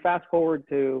 So if you fast forward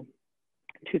to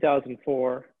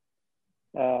 2004,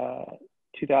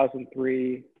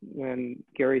 2003, when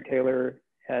Gary Taylor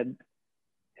had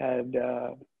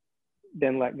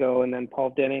been let go, and then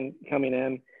Paul Denning coming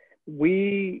in,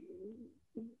 we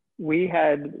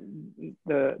had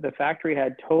the factory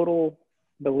had total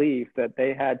belief that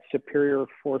they had superior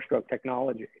four-stroke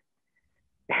technology.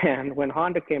 And when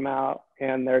Honda came out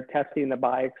and they're testing the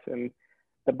bikes, and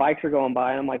the bikes are going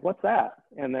by, and I'm like, what's that?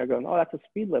 And they're going, oh, that's a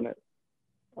speed limit.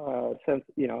 Since,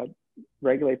 you know, it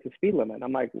regulates the speed limit.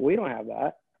 I'm like, we don't have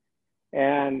that.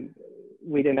 And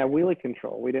we didn't have wheelie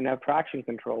control. We didn't have traction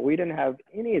control. We didn't have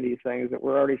any of these things that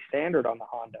were already standard on the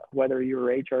Honda, whether you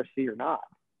were HRC or not.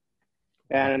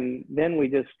 And then we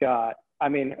just got, I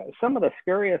mean, some of the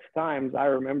scariest times I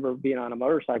remember being on a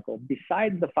motorcycle,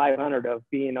 besides the 500, of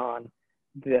being on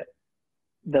the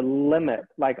limit.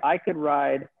 Like, I could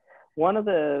ride one of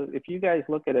the, if you guys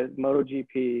look at it,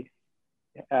 MotoGP,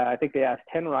 I think they asked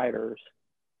 10 riders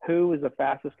who was the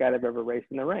fastest guy they've ever raced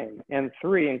in the rain. And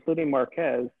 3, including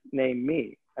Marquez, named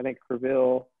me. I think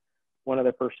Creville, one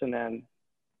other person,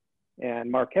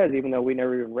 and Marquez, even though we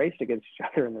never even raced against each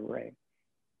other in the rain.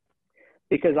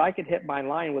 Because I could hit my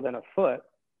line within a foot,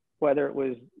 whether it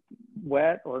was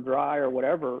wet or dry or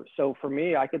whatever. So for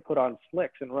me, I could put on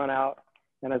slicks and run out.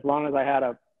 And as long as I had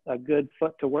a good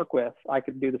foot to work with, I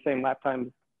could do the same lap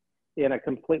times in a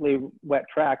completely wet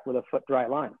track with a foot dry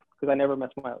line. Because I never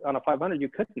messed on a 500, you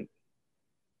couldn't.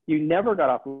 You never got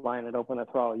off the line and open the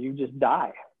throttle. You just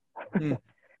die.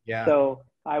 Yeah. So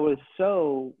I was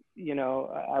so, you know,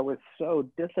 I was so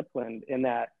disciplined in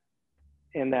that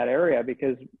area,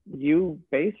 because you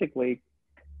basically,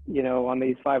 you know, on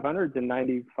these 500s in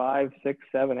 95, 6,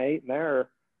 7, 8, and there,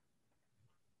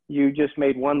 you just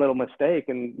made one little mistake.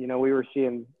 And, you know, we were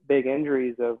seeing big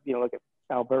injuries of, you know, look at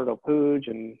Alberto Puig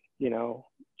and, you know,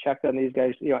 checked on these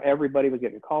guys, you know, everybody was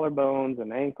getting collarbones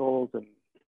and ankles and,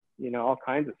 you know, all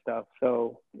kinds of stuff.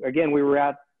 So again, we were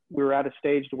at a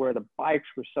stage to where the bikes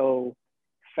were so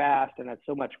fast and had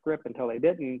so much grip until they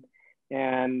didn't.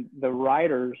 And the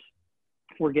riders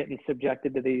were getting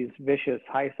subjected to these vicious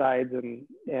high sides and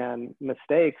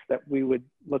mistakes that we would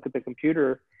look at the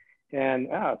computer and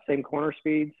same corner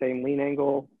speed, same lean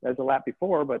angle as the lap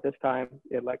before, but this time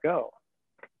it let go.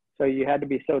 So you had to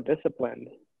be so disciplined.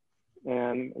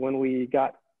 And when we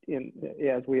got in,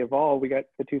 as we evolved, we got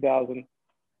to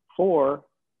 2004,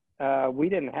 we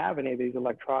didn't have any of these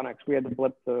electronics. We had to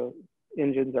blip the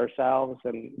engines ourselves,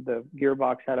 and the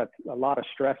gearbox had a lot of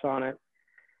stress on it.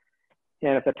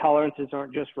 And if the tolerances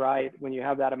aren't just right, when you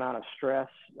have that amount of stress,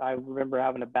 I remember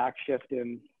having a backshift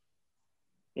in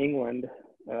England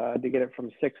to get it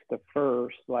from 6th to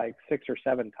 1st, like 6 or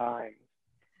 7 times.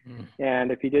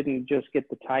 And if you didn't just get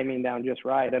the timing down just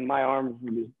right, and my arm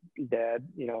was dead,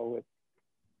 you know,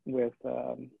 with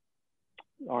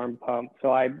arm pump.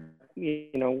 So I, you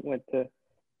know, went to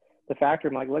the factory.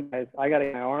 I'm like, look, guys, I got to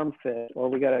get my arm fit, or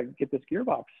we got to get this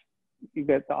gearbox. You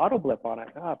got the auto blip on it.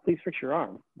 Please fix your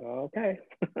arm. Okay.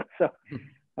 So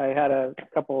I had a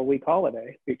couple of week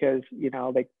holiday because, you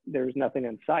know, there's nothing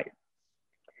in sight.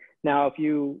 Now, if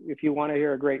you want to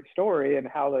hear a great story and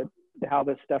how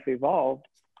this stuff evolved,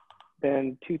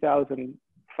 then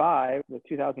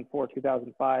 2004,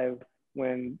 2005,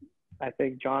 when I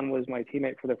think John was my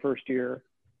teammate for the first year,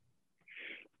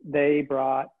 they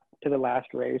brought to the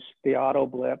last race the auto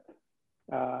blip,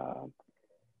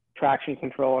 traction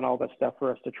control, and all that stuff for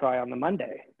us to try on the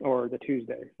Monday or the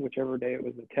Tuesday, whichever day it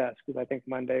was the test, because I think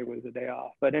Monday was the day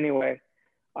off. But anyway,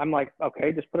 I'm like,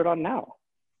 okay, just put it on now.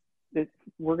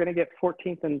 We're going to get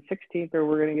 14th and 16th, or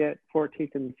we're going to get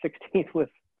 14th and 16th with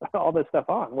all this stuff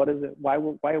on. What is it? Why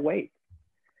wait?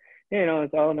 You know,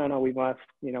 it's, oh, no, we must,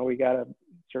 you know, we got a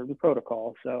certain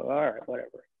protocol. So, all right,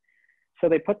 whatever. So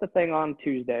they put the thing on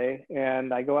Tuesday,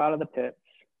 and I go out of the pits,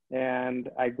 and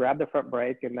I grab the front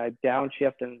brake, and I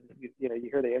downshift, and, you know, you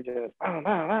hear the engine,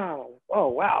 oh,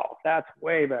 wow, that's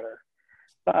way better.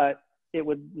 But it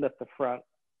would lift the front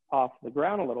off the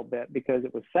ground a little bit because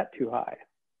it was set too high.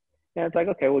 And it's like,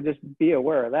 okay, well, just be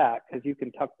aware of that, because you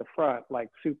can tuck the front like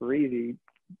super easy,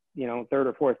 you know,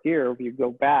 3rd or 4th gear. If you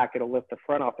go back, it'll lift the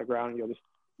front off the ground. You'll just,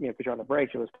 you know, because you're on the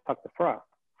brakes, you'll just tuck the front.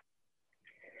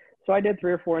 So I did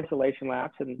 3 or 4 installation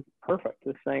laps, and perfect.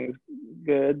 This thing's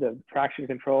good. The traction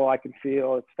control, I can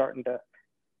feel it's starting to,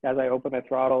 as I opened the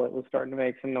throttle, it was starting to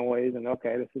make some noise, and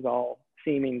okay, this is all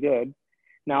seeming good.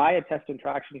 Now, I had tested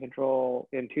traction control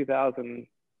in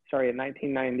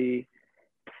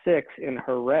 1996 in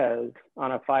Jerez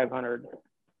on a 500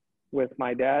 with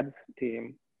my dad's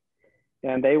team.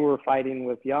 and they were fighting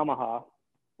with Yamaha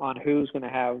on who's going to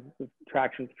have the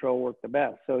traction control work the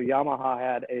best. So Yamaha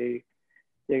had a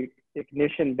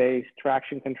ignition-based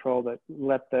traction control that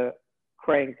let the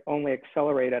crank only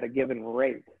accelerate at a given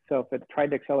rate. So if it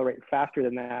tried to accelerate faster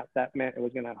than that, that meant it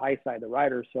was going to high side the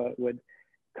rider, so it would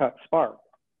cut spark.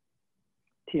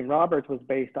 Team Roberts was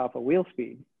based off of wheel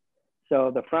speed.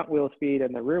 So the front wheel speed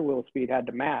and the rear wheel speed had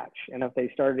to match. And if they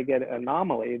started to get an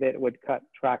anomaly, that would cut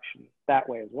traction that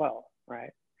way as well,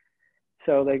 right?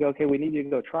 So they go, okay, we need you to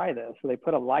go try this. So they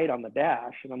put a light on the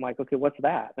dash, and I'm like, okay, what's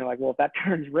that? And they're like, well, if that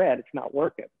turns red, it's not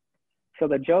working. So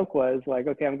the joke was like,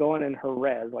 okay, I'm going in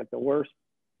Jerez, like the worst,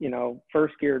 you know,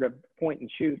 first gear to point and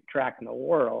shoot track in the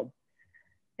world.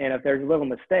 And if there's a little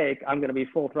mistake, I'm going to be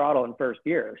full throttle in first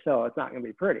gear. So it's not going to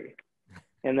be pretty.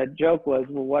 And the joke was,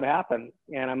 well, what happened?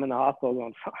 And I'm in the hospital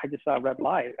going, I just saw a red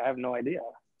light. I have no idea.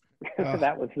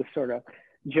 That was the sort of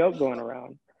joke going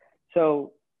around.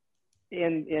 So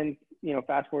in you know,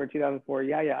 fast forward 2004,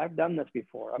 yeah, I've done this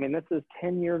before. I mean, this is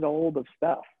 10 years old of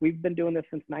stuff. We've been doing this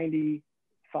since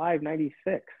 95,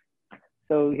 96.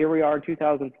 So here we are in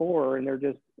 2004, and they're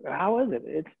just, how is it?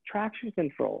 It's traction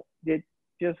control. It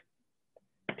just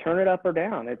turn it up or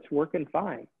down. It's working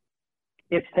fine.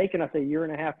 It's taken us a year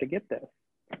and a half to get this.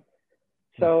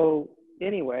 So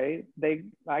anyway,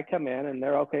 I come in and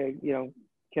they're, okay, you know,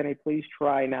 can I please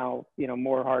try now, you know,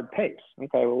 more hard pace?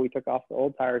 Okay, well, we took off the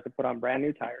old tires to put on brand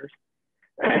new tires.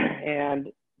 And,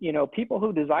 you know, people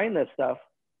who design this stuff,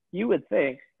 you would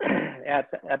think at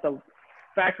the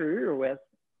factory we were with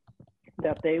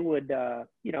that they would,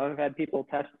 you know, have had people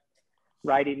test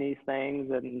riding these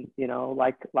things. And, you know,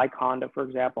 like Honda, for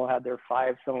example, had their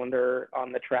 5-cylinder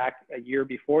on the track a year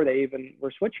before they even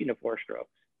were switching to 4-strokes.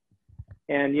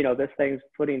 And, you know, this thing's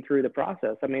putting through the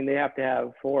process. I mean, they have to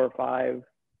have 4 or 5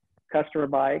 customer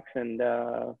bikes and,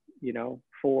 you know,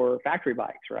 4 factory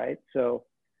bikes, right? So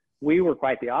we were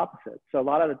quite the opposite. So a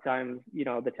lot of the times, you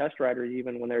know, the test riders,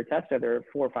 even when they're tested, they're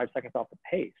 4 or 5 seconds off the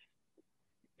pace.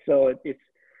 So it's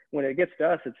when it gets to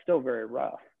us, it's still very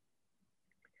rough.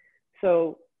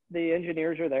 So the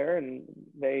engineers are there, and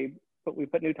we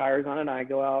put new tires on it, and I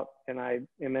go out and I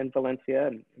am in Valencia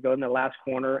and go in the last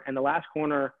corner, and the last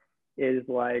corner is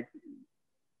like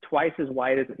twice as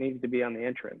wide as it needs to be on the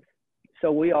entrance.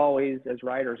 So we always, as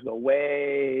riders, go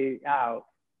way out,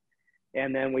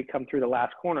 and then we come through the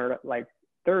last corner, like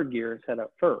third gear instead of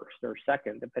first or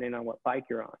second, depending on what bike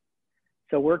you're on.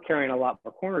 So we're carrying a lot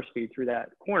more corner speed through that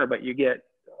corner, but you get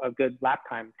a good lap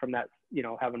time from that, you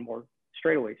know, having more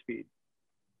straightaway speed.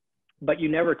 But you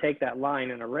never take that line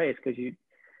in a race, because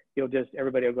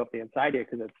everybody will go up the inside of you,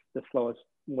 because it's the slowest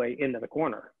way into the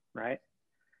corner, right?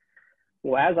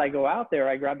 Well, as I go out there,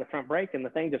 I grab the front brake, and the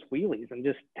thing just wheelies and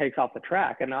just takes off the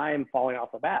track, and I am falling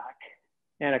off the back.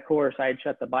 And of course, I had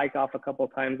shut the bike off a couple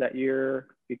of times that year,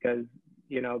 because,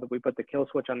 you know, we put the kill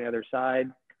switch on the other side,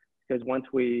 because once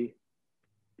we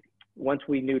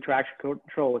knew traction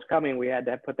control was coming, we had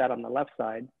to put that on the left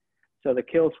side. So the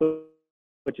kill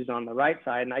switch is on the right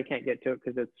side, and I can't get to it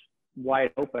because it's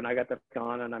wide open. I got the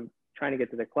on, and I'm trying to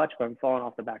get to the clutch, but I'm falling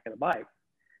off the back of the bike.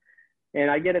 And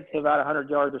I get it to about 100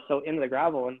 yards or so into the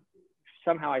gravel, and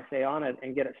somehow I stay on it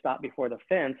and get it stopped before the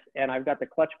fence. And I've got the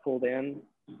clutch pulled in,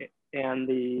 and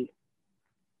the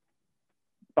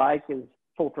bike is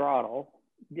full throttle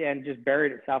and just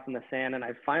buried itself in the sand. And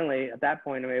I finally, at that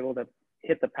point, am able to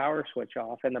hit the power switch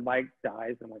off, and the bike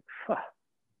dies. I'm like,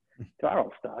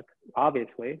 throttle stuck,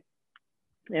 obviously.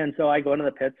 And so I go into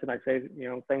the pits and I say, you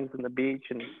know, things in the beach,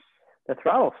 and the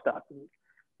throttle stuck.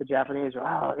 The Japanese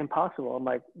are, impossible. I'm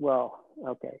like, well,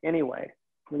 okay. Anyway,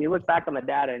 when you look back on the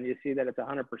data and you see that it's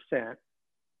 100%,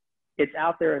 it's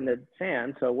out there in the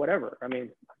sand. So whatever. I mean,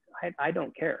 I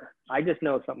don't care. I just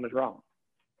know something is wrong.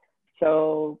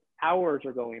 So hours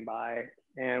are going by,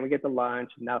 and we get to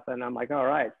lunch, nothing. I'm like, all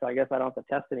right, so I guess I don't have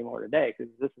to test anymore today,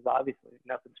 because this is obviously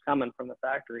nothing's coming from the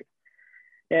factory.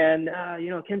 And, you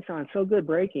know, Ken-san, so good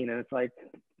braking. And it's like,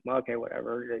 well, okay,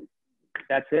 whatever.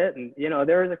 That's it. And, you know,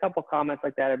 there was a couple comments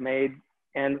like that I made.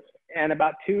 And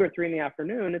about 2 or 3 in the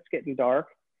afternoon, it's getting dark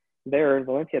there in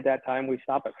Valencia at that time. We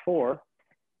stop at 4.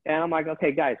 And I'm like,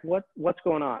 okay, guys, what's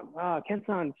going on?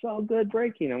 Ken-san, so good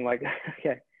braking. I'm like,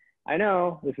 okay, I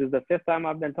know. This is the 5th time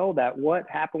I've been told that. What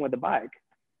happened with the bike?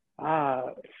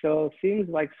 So it seems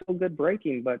like so good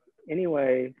braking, but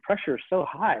anyway, pressure is so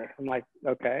high. I'm like,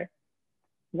 okay,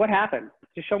 what happened?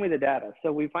 Just show me the data.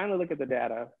 So we finally look at the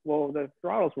data. Well, the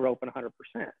throttles were open 100%,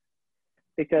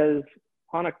 because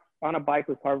on a bike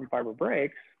with carbon fiber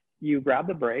brakes, you grab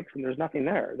the brakes and there's nothing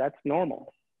there. That's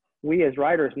normal. We as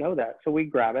riders know that. So we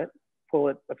grab it, pull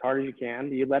it as hard as you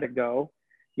can. You let it go.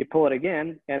 You pull it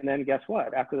again, and then guess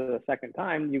what? After the second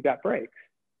time, you got brakes.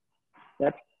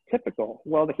 That's typical.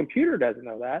 Well, the computer doesn't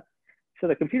know that. So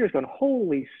the computer's going,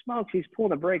 holy smokes, he's pulling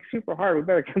the brake super hard. We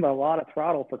better give him a lot of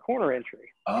throttle for corner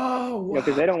entry. Oh, wow.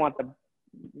 Because they don't want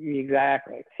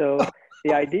exactly. So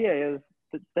the idea is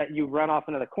that you run off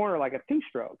into the corner like a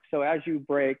two-stroke. So as you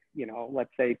brake, let's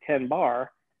say 10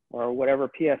 bar or whatever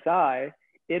PSI,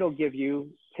 it'll give you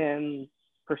 10%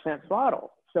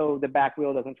 throttle. So the back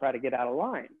wheel doesn't try to get out of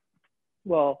line.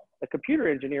 Well, the computer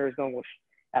engineer is going, well,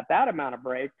 at that amount of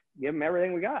brake, give them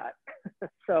everything we got.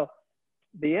 So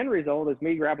the end result is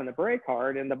me grabbing the brake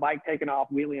hard and the bike taking off,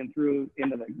 wheeling through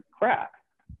into the crap.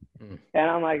 And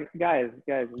I'm like, guys,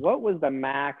 what was the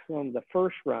maximum, the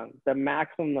first run, the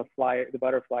maximum the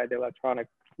butterfly, the electronic,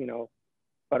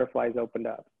 butterflies opened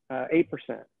up? 8%.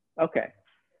 Okay.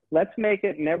 Let's make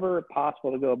it never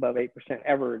possible to go above 8%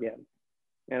 ever again.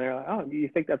 And they're like, oh, you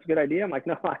think that's a good idea? I'm like,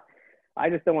 no, I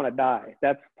just don't want to die.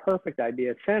 That's a perfect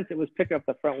idea. Since it was picking up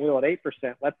the front wheel at 8%,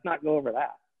 let's not go over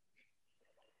that.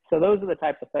 So those are the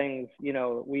types of things,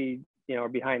 we, are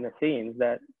behind the scenes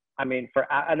that,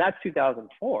 and that's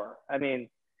 2004.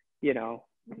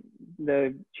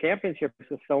 The championships,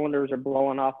 the cylinders are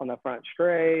blowing off on the front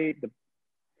straight.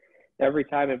 Every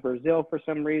time in Brazil, for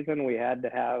some reason, we had to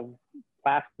have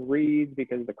plastic reeds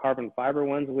because the carbon fiber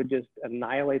ones would just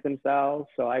annihilate themselves.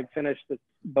 So I finished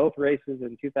both races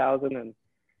in 2000 and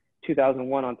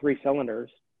 2001 on 3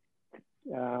 cylinders.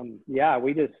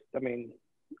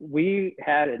 We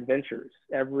had adventures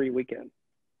every weekend.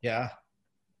 Yeah.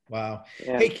 Wow.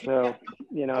 And hey, so,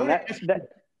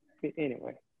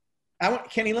 anyway.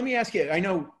 Kenny, let me ask you, I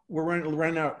know we're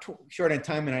running out short on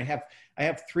time, and I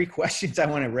have 3 questions I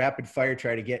want to rapid fire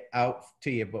try to get out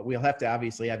to you, but we'll have to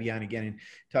obviously have you on again and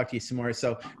talk to you some more.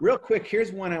 So real quick,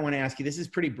 here's one I want to ask you. This is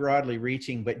pretty broadly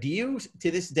reaching, but to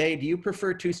this day, do you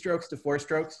prefer 2 strokes to 4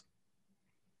 strokes?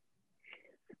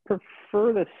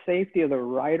 Prefer the safety of the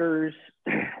riders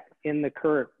in the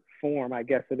current form, I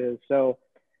guess it is. So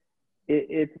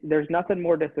there's nothing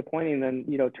more disappointing than,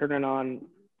 turning on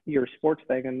your sports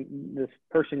thing and this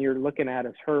person you're looking at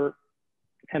is hurt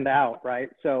and out, right?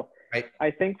 So right. I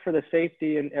think for the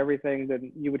safety and everything,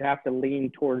 then you would have to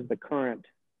lean towards the current.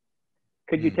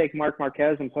 Could you take Marc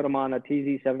Marquez and put him on a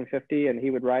TZ 750 and he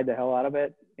would ride the hell out of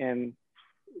it? And,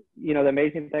 the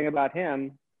amazing thing about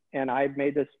him, and I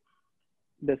made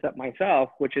this up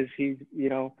myself, which is he's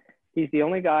the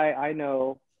only guy I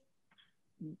know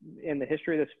in the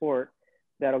history of the sport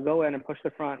that'll go in and push the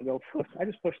front and go, I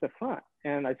just pushed the front.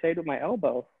 And I say to my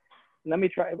elbow, let me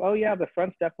try. Oh yeah, the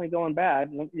front's definitely going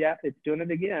bad. Yeah, it's doing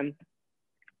it again.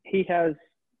 He has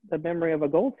the memory of a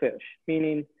goldfish,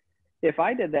 meaning if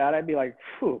I did that, I'd be like,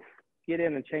 get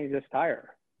in and change this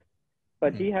tire.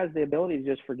 But he has the ability to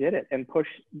just forget it and push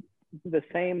the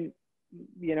same,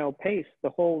 pace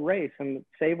the whole race and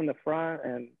saving the front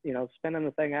and, spinning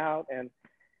the thing out. And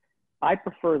I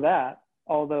prefer that.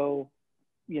 Although,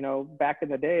 back in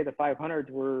the day, the 500s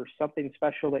were something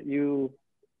special that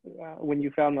when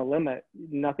you found the limit,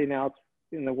 nothing else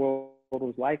in the world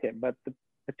was like it, but the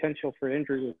potential for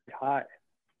injury was high.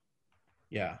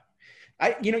 Yeah.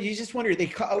 You just wonder, they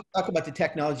talk about the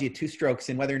technology of 2 strokes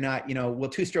and whether or not, will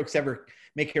 2 strokes ever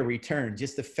make a return?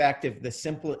 Just the fact of the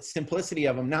simplicity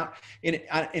of them, not in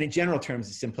a general terms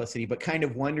of simplicity, but kind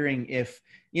of wondering if,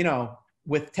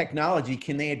 with technology,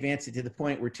 can they advance it to the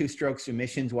point where 2 strokes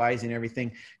emissions wise and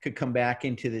everything could come back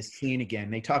into this scene again?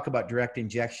 They talk about direct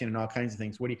injection and all kinds of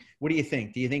things. What do you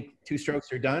think? Do you think 2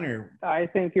 strokes are done, or? I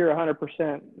think you're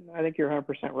 100%. I think you're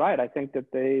 100% right. I think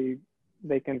that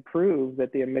they can prove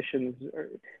that the emissions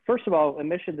first of all,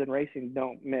 emissions and racing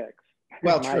don't mix,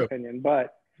 well, in my opinion,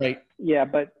 but right. Yeah,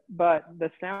 but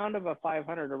the sound of a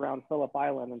 500 around Phillip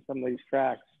Island and some of these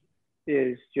tracks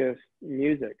is just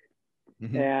music.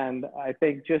 Mm-hmm. And I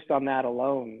think just on that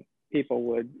alone, people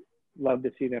would love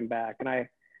to see them back. And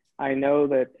I know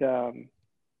that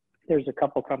there's a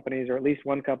couple companies, or at least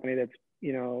one company that's,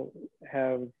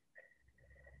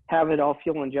 have it all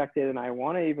fuel injected. And I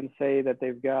want to even say that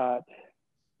they've got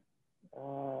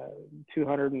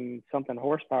 200 and something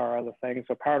horsepower of the thing.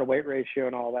 So power to weight ratio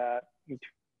and all that,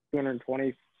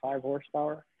 225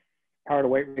 horsepower. Power to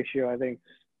weight ratio, I think,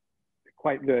 is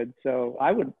quite good. So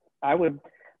I would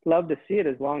love to see it,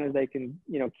 as long as they can,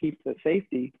 keep the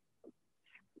safety,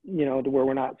 to where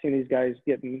we're not seeing these guys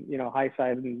getting, high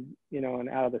side and, and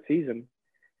out of the season.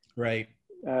 Right.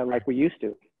 Like we used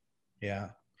to. Yeah.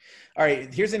 All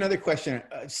right. Here's another question.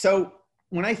 So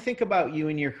when I think about you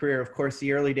in your career, of course,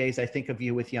 the early days, I think of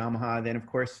you with Yamaha, then of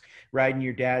course, riding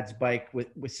your dad's bike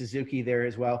with Suzuki there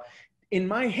as well. In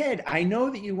my head, I know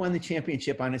that you won the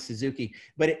championship on a Suzuki,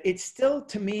 but it's still,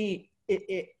 to me,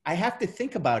 I have to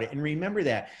think about it and remember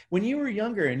that. When you were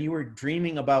younger and you were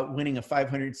dreaming about winning a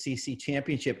 500cc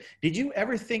championship, did you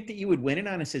ever think that you would win it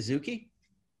on a Suzuki?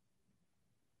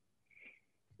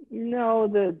 No,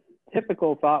 the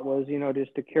typical thought was,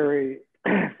 just to carry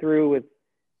through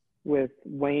with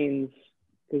Wayne's,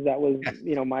 because that was,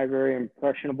 my very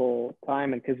impressionable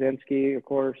time. And Kaczynski, of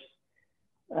course,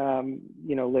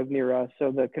 lived near us.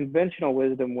 So the conventional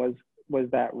wisdom was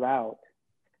that route.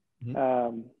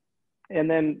 Mm-hmm. And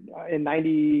then in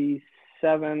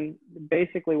 97,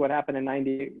 basically what happened in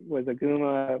 90 was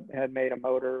Aguma had made a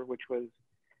motor, which was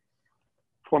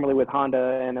formerly with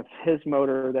Honda, and it's his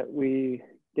motor that we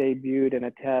debuted in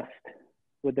a test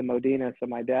with the Modena. So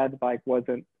my dad's bike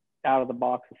wasn't out of the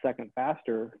box a second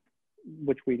faster,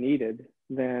 which we needed.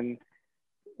 Then,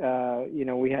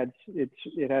 we had, it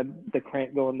had the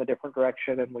crank go in the different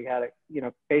direction, and we had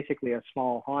basically a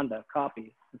small Honda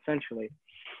copy, essentially.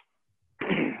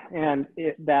 And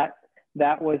that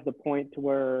was the point to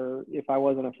where if I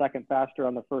wasn't a second faster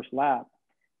on the first lap,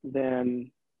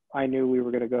 then I knew we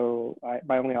were going to go.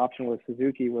 My only option was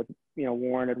Suzuki. With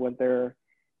Warren had went there,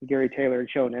 Gary Taylor had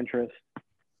shown interest.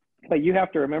 But you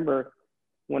have to remember,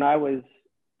 when I was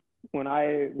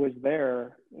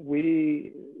there,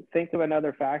 we think of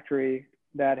another factory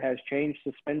that has changed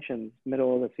suspensions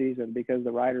middle of the season because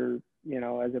the rider,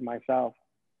 as in myself,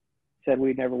 said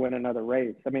we'd never win another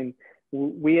race. I mean,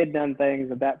 we had done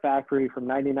things at that factory from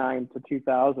 99 to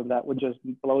 2000 that would just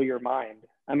blow your mind.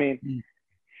 I mean,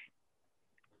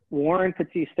 Warren could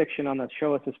see stiction on the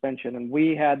Showa suspension, and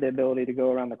we had the ability to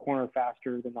go around the corner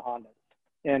faster than the Hondas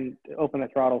and open the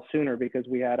throttle sooner because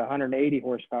we had 180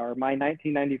 horsepower. My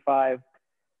 1995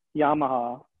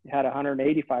 Yamaha had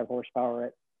 185 horsepower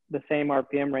at the same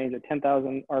RPM range. At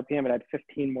 10,000 RPM, it had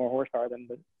 15 more horsepower than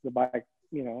the bike,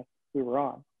 we were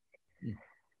on.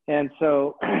 And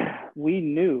so we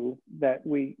knew that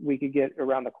we could get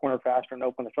around the corner faster and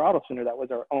open the throttle sooner. That was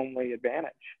our only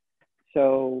advantage.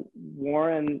 So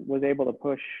Warren was able to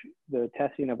push the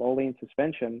testing of Olean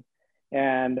suspension.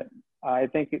 And I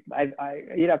think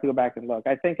you'd have to go back and look.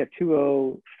 I think a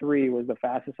 203 was the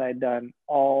fastest I'd done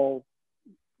all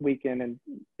weekend in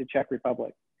the Czech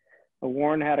Republic. But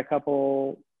Warren had a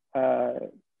couple,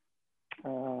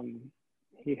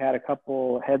 he had a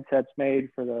couple headsets made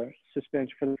for the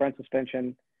suspension, for the front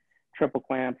suspension, triple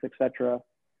clamps, etc.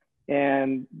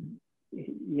 And,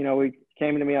 he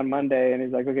came to me on Monday and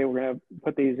he's like, okay, we're going to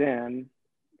put these in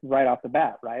right off the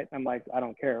bat, right? I'm like, I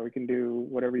don't care. We can do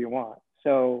whatever you want.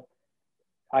 So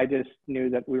I just knew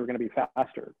that we were going to be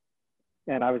faster,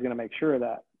 and I was going to make sure of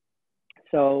that.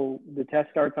 So the test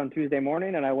starts on Tuesday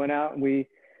morning, and I went out and we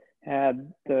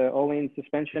had the Olean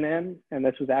suspension in, and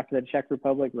this was after the Czech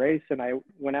Republic race. And I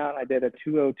went out and I did a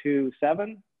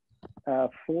 202.7, 4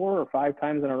 or 5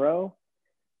 times in a row.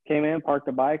 Came in, parked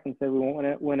the bike, and said, we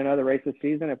won't win another race this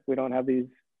season if we don't have this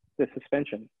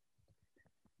suspension.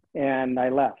 And I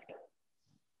left.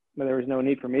 But there was no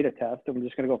need for me to test. I'm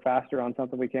just going to go faster on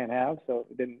something we can't have, so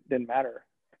it didn't matter.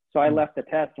 So I left the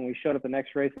test, and we showed up the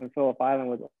next race in Phillip Island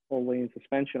with Olean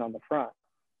suspension on the front.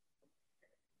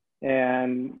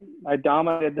 And I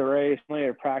dominated the race, only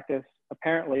at practice.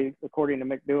 Apparently, according to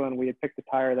Mick Doohan, we had picked a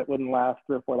tire that wouldn't last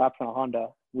 3 or 4 laps on a Honda.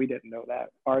 We didn't know that.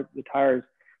 The tires,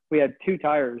 we had 2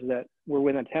 tires that were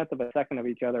within 1/10 of a second of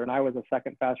each other, and I was a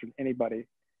second faster than anybody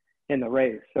in the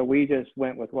race. So we just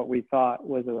went with what we thought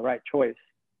was the right choice.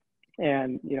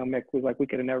 And, Mick was like, we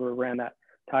could have never ran that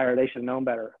tire. They should have known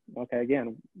better. Okay,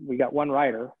 again, we got one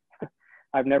rider.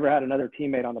 I've never had another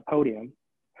teammate on the podium.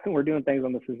 We're doing things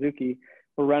on the Suzuki.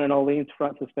 We're running Olean's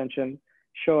front suspension,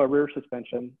 Showa rear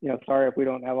suspension. Sorry if we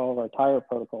don't have all of our tire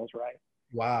protocols right.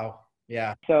 Wow.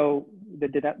 Yeah. So they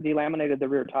delaminated the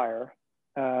rear tire.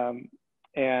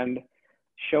 And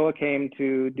Showa came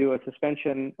to do a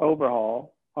suspension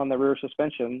overhaul on the rear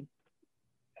suspension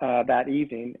that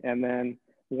evening. And then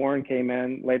Warren came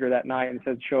in later that night and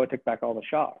said, Showa took back all the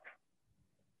shocks.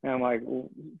 And I'm like,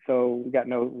 so we got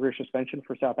no rear suspension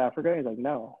for South Africa? He's like,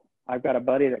 no. I've got a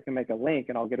buddy that can make a link,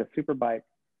 and I'll get a super bike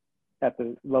at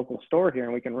the local store here,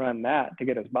 and we can run that to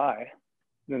get us by. And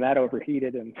then that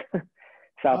overheated in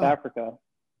South Africa.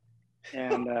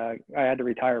 And I had to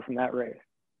retire from that race.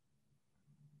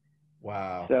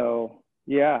 Wow. So,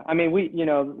 yeah, I mean, we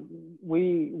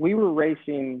were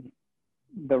racing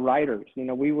the riders.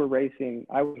 I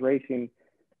was racing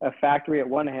a factory at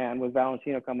one hand with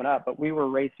Valentino coming up, but we were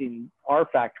racing our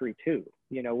factory too.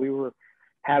 We were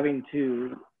having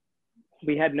to,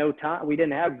 we had no time. We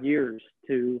didn't have years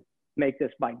to make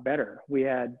this bike better. We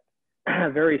had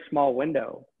a very small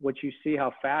window, which you see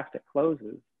how fast it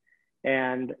closes.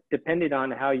 And depending on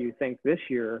how you think this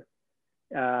year,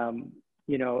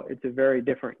 it's a very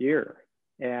different year.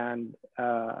 And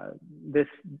this,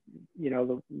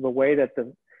 the way that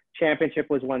the championship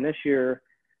was won this year,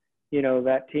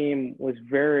 that team was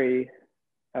very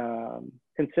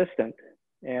consistent.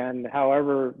 And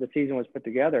however the season was put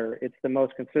together, it's the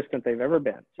most consistent they've ever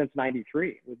been since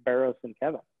 '93 with Barros and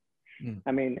Kevin.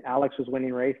 I mean, Alex was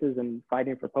winning races and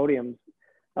fighting for podiums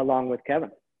along with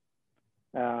Kevin.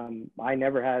 I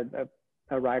never had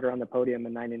a rider on the podium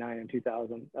in '99 and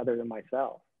 2000 other than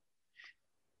myself.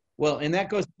 Well, and that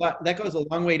goes a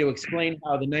long way to explain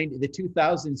how the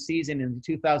 2000 season and the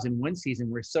 2001 season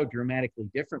were so dramatically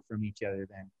different from each other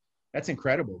then. That's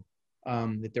incredible,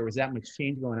 that there was that much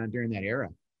change going on during that era.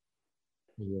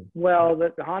 Yeah. Well,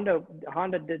 the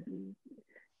Honda did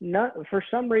not, for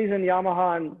some reason,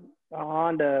 Yamaha and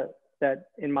Honda, that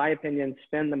in my opinion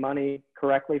spend the money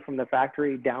correctly from the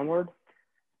factory downward.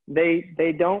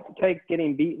 They don't take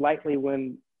getting beat lightly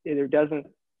when there doesn't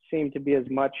seem to be as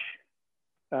much.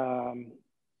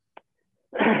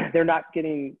 They're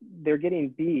getting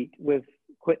beat with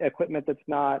equipment that's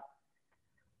not,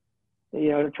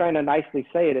 trying to nicely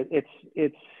say it.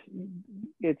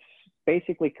 It's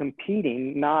basically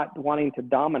competing, not wanting to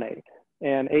dominate.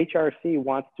 And HRC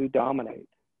wants to dominate.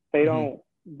 They don't.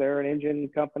 They're an engine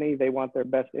company. They want their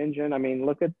best engine. I mean,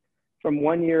 look at from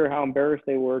one year how embarrassed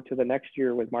they were to the next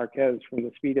year with Marquez, from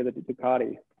the speed of the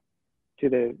Ducati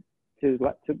to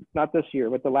not this year,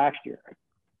 but the last year.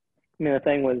 I mean, the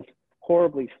thing was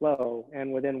horribly slow,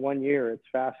 and within 1 year, it's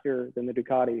faster than the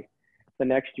Ducati the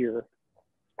next year,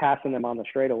 passing them on the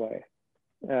straightaway.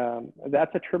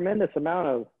 That's a tremendous amount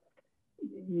of,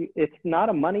 it's not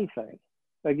a money thing.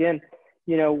 Again,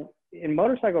 in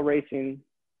motorcycle racing,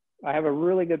 I have a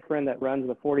really good friend that runs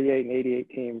the 48 and 88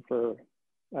 team for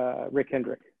Rick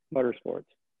Hendrick Motorsports.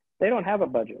 They don't have a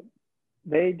budget.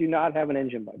 They do not have an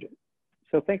engine budget.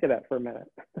 So think of that for a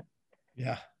minute.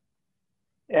 Yeah.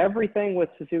 Everything with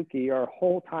Suzuki, our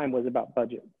whole time was about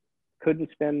budget. Couldn't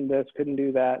spend this, couldn't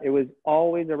do that. It was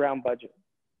always around budget.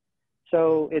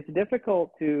 So it's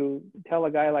difficult to tell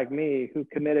a guy like me who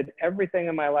committed everything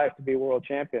in my life to be a world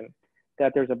champion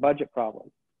that there's a budget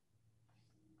problem.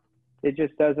 It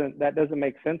just doesn't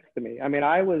make sense to me. I mean,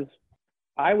 I was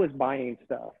buying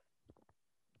stuff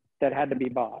that had to be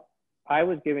bought. I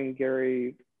was giving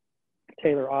Gary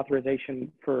Taylor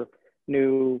authorization for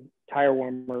new tire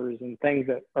warmers and things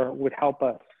that would help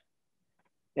us.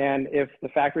 And if the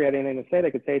factory had anything to say, they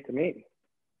could say it to me.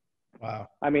 Wow.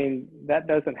 I mean, that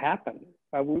doesn't happen.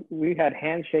 We had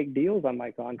handshake deals on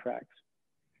my contracts.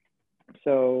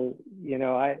 So,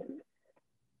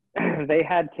 they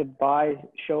had to buy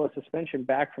Showa suspension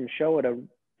back from Showa to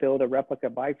build a replica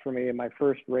bike for me in my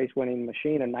first race winning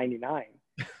machine in '99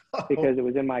 because it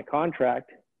was in my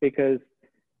contract. Because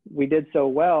we did so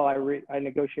well, I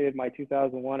negotiated my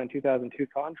 2001 and 2002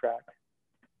 contract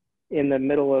in the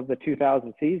middle of the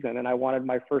 2000 season, and I wanted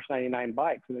my first '99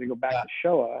 bike, so they go back to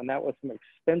Showa, and that was some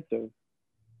expensive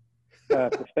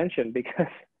suspension because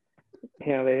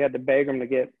they had to beg them to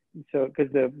get because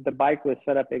the bike was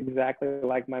set up exactly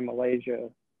like my Malaysia,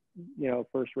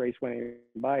 first race winning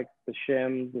bike, the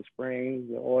shims, the springs,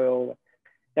 the oil,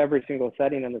 every single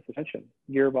setting in the suspension,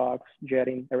 gearbox,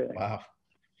 jetting, everything. Wow.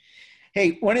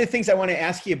 Hey, one of the things I want to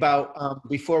ask you about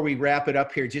before we wrap it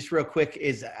up here, just real quick,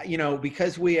 is,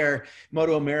 because we are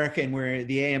MotoAmerica and we're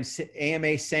the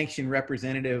AMA sanctioned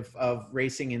representative of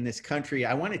racing in this country,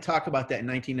 I want to talk about that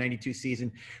 1992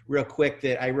 season real quick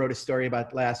that I wrote a story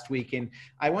about last week. And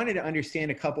I wanted to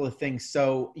understand a couple of things.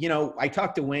 So, I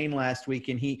talked to Wayne last week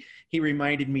and he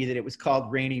reminded me that it was called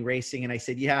Rainy Racing. And I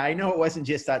said, yeah, I know it wasn't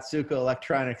just Atsuka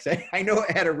Electronics. I know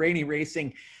it had a Rainy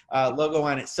Racing logo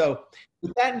on it. So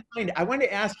with that in mind, I wanted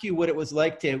to ask you what it was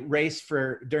like to race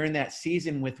during that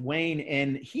season with Wayne.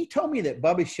 And he told me that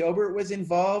Bubba Schobert was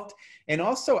involved. And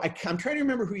also, I'm trying to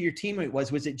remember who your teammate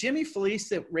was. Was it Jimmy Felice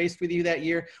that raced with you that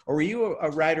year? Or were you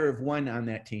a rider of one on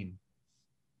that team?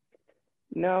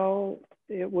 No,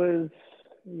 it was,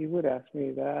 you would ask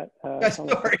me that.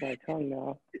 Sorry. My tongue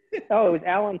now. Oh, it was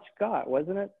Alan Scott,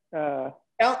 wasn't it? Not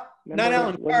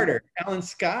Alan Carter. Alan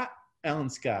Scott? Alan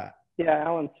Scott. Yeah,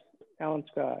 Alan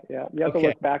Scott, yeah. You have to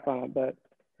look back on it, but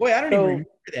boy, I don't even remember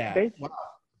that. Wow.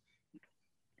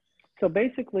 So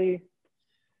basically,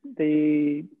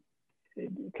 the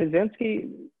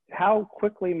Kaczynski, how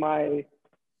quickly my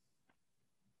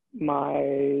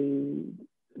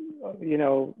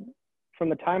from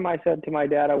the time I said to my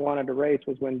dad I wanted to race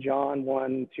was when John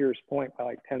won Sears Point by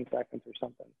like 10 seconds or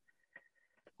something,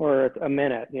 or a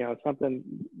minute, something,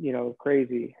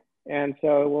 crazy. And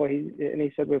so,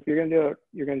 he said, well, if you're going to do it,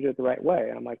 you're going to do it the right way.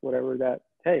 And I'm like, whatever that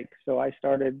takes. So I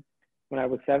started when I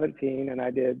was 17 and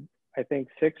I did I think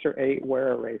 6 or 8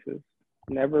 WERA races.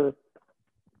 Never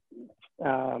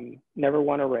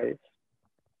won a race.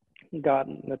 Got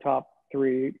in the top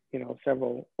 3,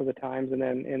 several of the times. And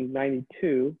then in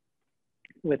 92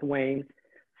 with Wayne,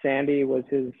 Sandy was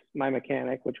my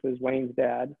mechanic, which was Wayne's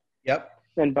dad. Yep.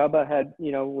 And Bubba had,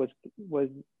 was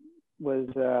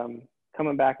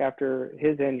coming back after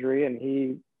his injury, and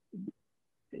he,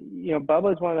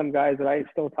 Bubba's one of them guys that I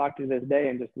still talk to this day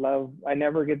and just love. I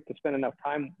never get to spend enough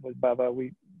time with Bubba.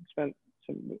 We spent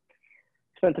some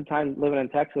time living in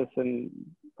Texas and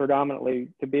predominantly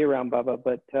to be around Bubba,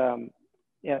 but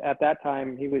at that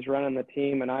time he was running the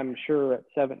team, and I'm sure at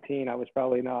 17 I was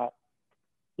probably not,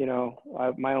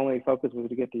 my only focus was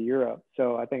to get to Europe.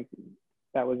 So I think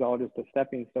that was all just a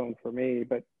stepping stone for me.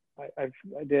 But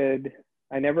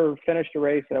I never finished a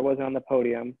race that I wasn't on the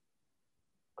podium.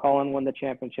 Colin won the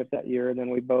championship that year, and then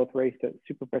we both raced at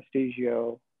Super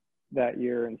Prestigio that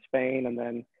year in Spain, and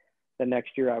then the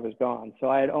next year I was gone. So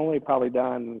I had only probably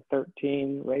done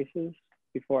 13 races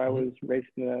before I was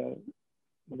racing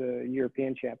the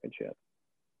European Championship.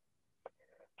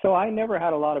 So I never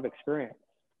had a lot of experience.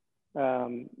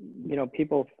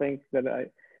 People think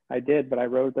that I did, but I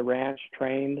rode the ranch,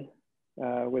 trained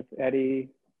with Eddie,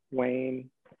 Wayne,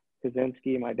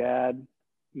 Kaczynski, my dad,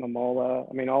 Mamola.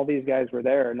 I mean, all these guys were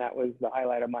there, and that was the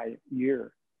highlight of my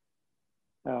year.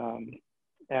 And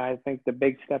I think the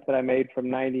big step that I made from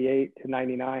 98 to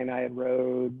 99, I had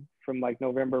rode from like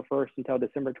November 1st until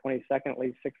December 22nd, at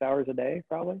least 6 hours a day,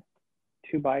 probably.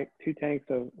 2 tanks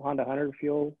of Honda 100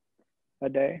 fuel a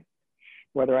day,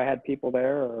 whether I had people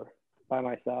there or by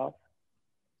myself.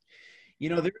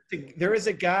 There is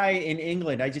a guy in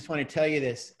England, I just want to tell you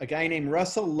this, a guy named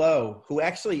Russell Lowe, who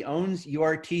actually owns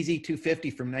your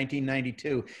TZ250 from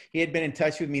 1992. He had been in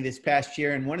touch with me this past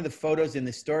year, and one of the photos in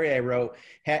the story I wrote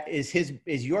is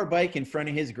your bike in front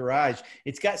of his garage.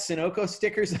 It's got Sunoco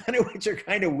stickers on it, which are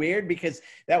kind of weird because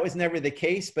that was never the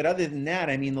case. But other than that,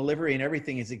 I mean, the livery and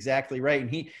everything is exactly right. And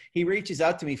he reaches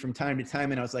out to me from time to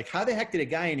time, and I was like, how the heck did a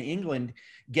guy in England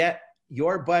get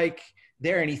your bike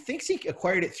there? And he thinks he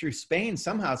acquired it through Spain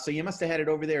somehow. So you must have had it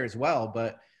over there as well,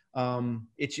 but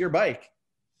it's your bike.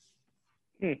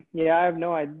 Yeah, I have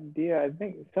no idea. I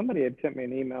think somebody had sent me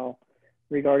an email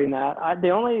regarding that. The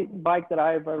only bike that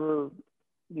I've ever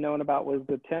known about was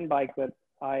the 10 bike that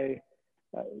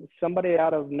somebody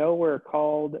out of nowhere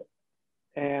called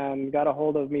and got a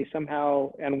hold of me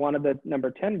somehow and wanted the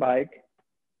number 10 bike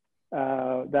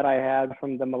that I had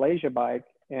from the Malaysia bike.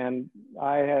 And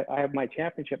I have my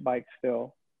championship bike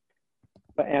still,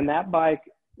 and that bike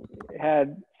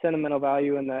had sentimental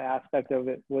value in the aspect of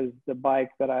it was the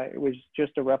bike that it was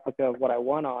just a replica of what I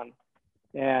won on.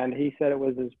 And he said it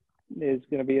was is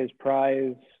going to be his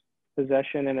prize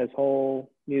possession in his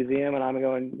whole museum. And I'm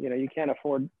going, you can't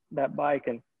afford that bike.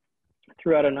 And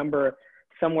threw out a number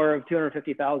somewhere of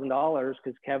 $250,000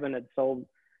 because Kevin had sold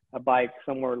a bike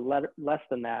somewhere less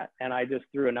than that. And I just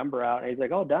threw a number out, and he's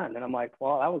like, oh, done. And I'm like,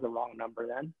 well, that was a wrong number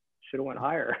then. Should have went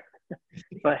higher.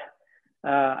 But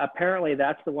apparently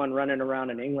that's the one running around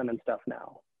in England and stuff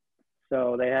now.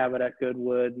 So they have it at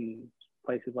Goodwood and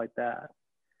places like that.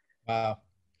 Wow.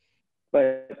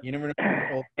 But you never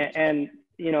know. And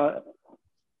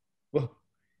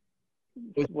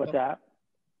what's that?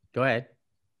 Go ahead.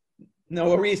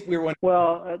 No, we were wondering.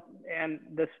 Well,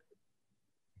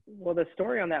 the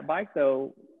story on that bike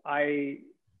though,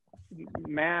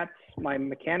 Matt, my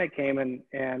mechanic, came and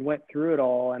went through it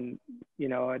all, and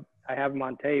I have him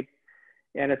on tape,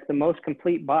 and it's the most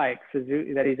complete bike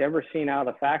Suzuki that he's ever seen out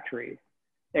of the factory,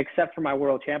 except for my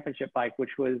World Championship bike,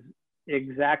 which was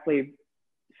exactly,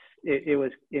 it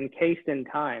was encased in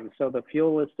time. So the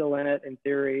fuel was still in it in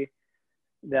theory,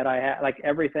 that I had, like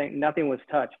everything, nothing was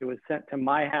touched. It was sent to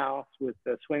my house with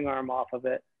the swing arm off of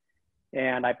it.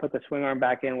 And I put the swing arm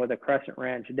back in with a crescent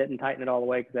wrench. It didn't tighten it all the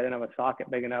way because I didn't have a socket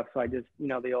big enough. So I just,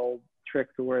 the old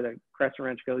trick to where the crescent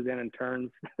wrench goes in and turns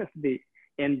the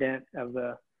indent of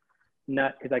the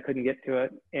nut because I couldn't get to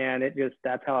it. And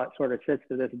that's how it sort of sits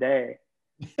to this day.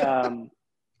 But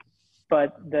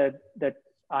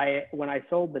when I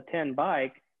sold the 10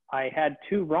 bike, I had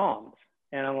 2 ROMs,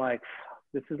 and I'm like,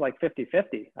 this is like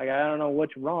 50-50. I don't know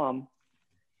which ROM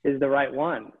is the right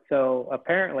one. So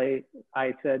apparently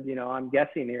I said, I'm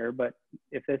guessing here, but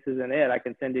if this isn't it, I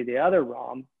can send you the other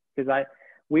ROM, because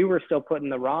we were still putting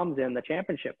the ROMs in the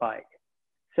championship bike.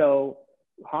 So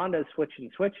Honda's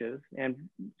switching switches and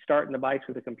starting the bikes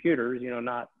with the computers,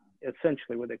 not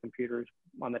essentially with the computers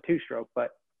on the 2-stroke,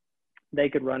 but they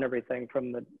could run everything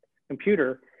from the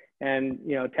computer. And,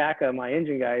 Taka, my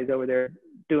engine guy, is over there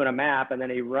doing a map, and then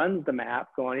he runs the map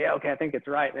going, yeah, okay, I think it's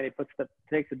right. And then he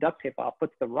takes the duct tape off,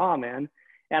 puts the ROM in,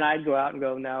 And I'd go out and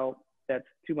go, no, that's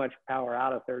too much power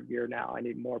out of third gear now. I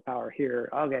need more power here.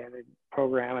 Okay, and then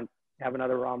program and have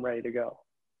another ROM ready to go.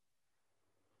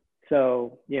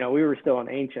 So, you know, we were still an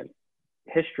ancient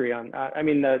history on, I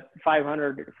mean, the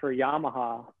 500 for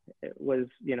Yamaha, it was,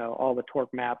 you know, all the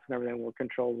torque maps and everything were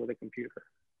controlled with a computer.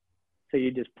 So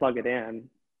you just plug it in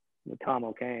with Tom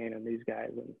O'Kane and these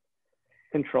guys and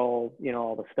control, you know,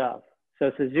 all the stuff.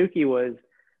 So Suzuki was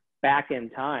back in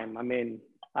time. I mean,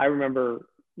 I remember,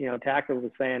 you know, Tacker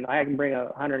was saying, I can bring a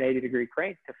 180-degree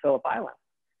crank to Phillip Island.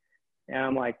 And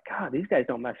I'm like, God, these guys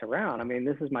don't mess around. I mean,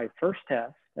 this is my first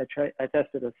test. I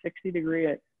tested a 60-degree,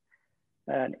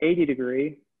 an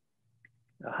 80-degree,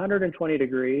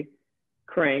 120-degree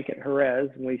crank at Jerez,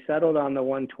 and we settled on the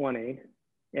 120.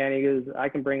 And he goes, I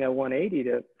can bring a 180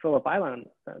 to Phillip Island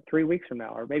 3 weeks from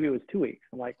now, or maybe it was 2 weeks.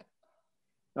 I'm like,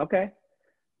 okay,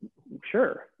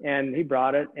 sure. And he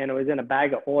brought it, and it was in a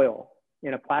bag of oil,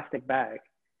 in a plastic bag.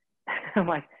 I'm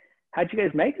like, how'd you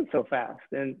guys make it so fast?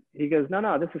 And he goes,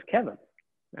 no, this is Kevin.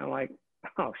 And I'm like,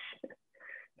 oh,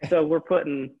 shit. So we're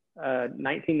putting a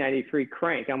 1993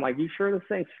 crank. I'm like, you sure this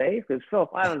thing's safe? Because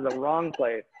Phillip Island's the wrong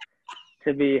place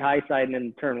to be high-siding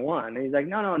in turn one. And he's like,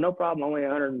 no problem, only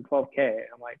 112K.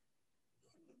 I'm like,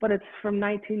 but it's from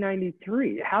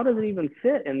 1993. How does it even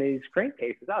fit in these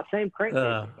crankcases? Oh, same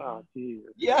crankcase. Oh,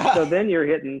 Jesus. Yeah. So then you're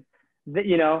hitting,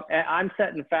 you know, I'm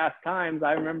setting fast times.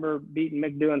 I remember beating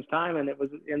Mick Doohan's time, and it was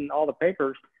in all the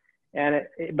papers. And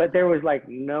but there was like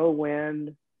no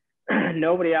wind.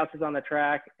 Nobody else is on the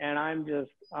track. And I'm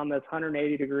just on this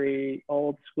 180-degree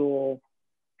old school,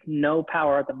 no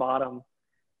power at the bottom,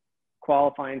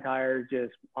 qualifying tires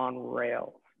just on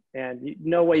rails. And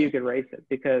no way you could race it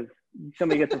because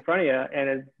somebody gets in front of you and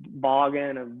it's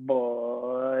bogging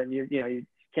and you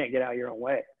can't get out of your own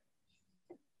way.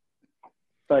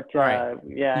 But right.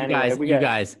 yeah, you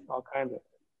guys, all kinds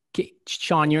of.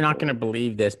 Sean, you're not going to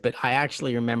believe this, but I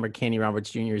actually remember Kenny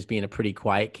Roberts Jr. as being a pretty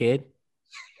quiet kid.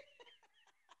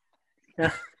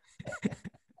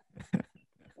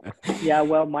 Yeah,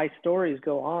 well, my stories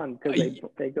go on because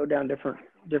they go down different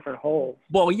holes.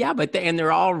 Well, yeah, but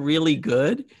they're all really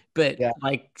good. But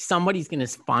like somebody's gonna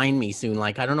find me soon.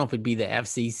 Like I don't know if it'd be the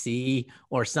FCC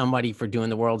or somebody for doing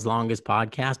the world's longest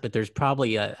podcast. But there's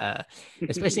probably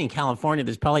especially in California,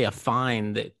 there's probably a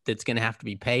fine that's gonna have to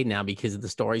be paid now because the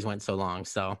stories went so long.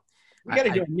 So we got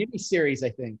to do a mini series, I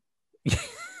think.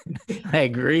 I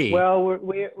agree. Well,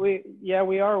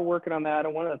 we are working on that.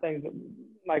 And one of the things that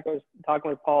Mike was talking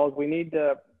with Paul is we need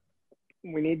to,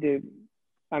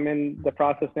 I'm in the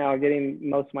process now of getting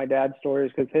most of my dad's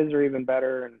stories because his are even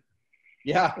better. And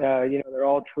you know, they're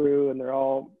all true and they're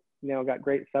all, you know, got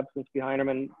great substance behind them.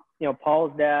 And, you know,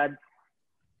 Paul's dad,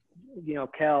 you know,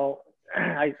 Kel,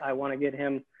 I want to get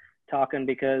him talking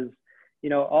because, you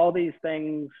know, all these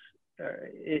things,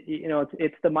 you know,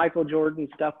 it's the Michael Jordan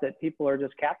stuff that people are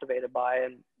just captivated by.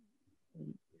 And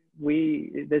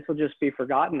this will just be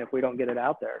forgotten if we don't get it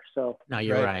out there. So no,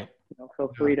 you're right. You know,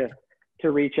 feel free to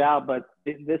reach out, but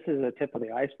this is a tip of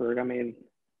the iceberg. I mean,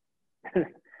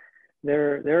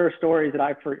 there are stories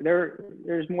that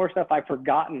there's more stuff I've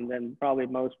forgotten than probably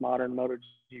most modern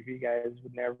MotoGP guys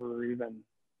would never even,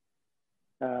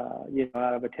 you know,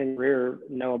 out of a 10 career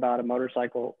know about a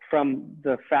motorcycle from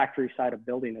the factory side of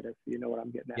building it, if you know what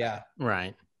I'm getting at. Yeah.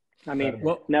 Right. I mean,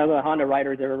 none of the Honda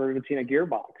riders have ever even seen a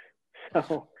gearbox.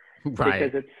 So, right.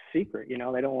 Because it's secret, you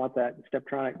know, they don't want that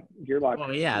Steptronic gearbox.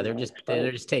 Well, yeah, they're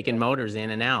just taking motors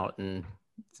in and out, and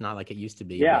it's not like it used to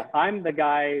be. Yeah, but I'm the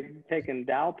guy taking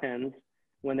dowel pins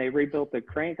when they rebuilt the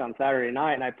crank on Saturday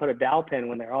night, and I put a dowel pin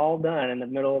when they're all done in the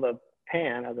middle of the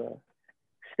pan, of the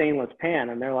stainless pan,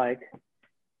 and they're like,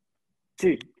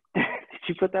 dude, did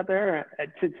you put that there?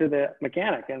 To the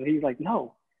mechanic, and he's like,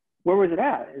 no, where was it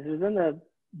at? It was in the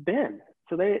bin.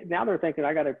 So now they're thinking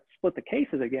I got to split the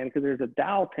cases again because there's a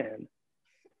dowel pin,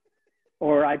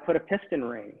 or I put a piston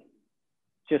ring,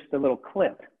 just a little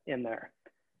clip in there,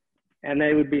 and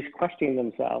they would be questioning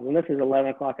themselves. And this is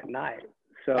 11 o'clock at night,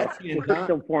 so we're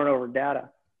still pouring over data.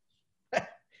 All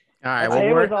right. Well,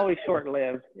 it was always short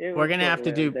lived. We're gonna have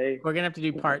to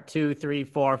do part 2, 3,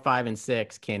 4, 5, and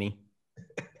 6, Kenny,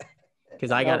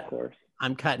 because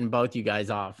I'm cutting both you guys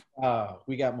off. Oh,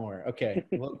 we got more. Okay,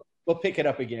 we'll pick it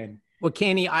up again. Well,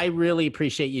 Kenny, I really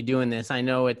appreciate you doing this. I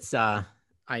know it's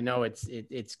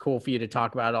cool for you to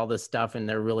talk about all this stuff, and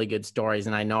they're really good stories.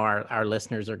 And I know our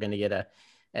listeners are going to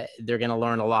they're going to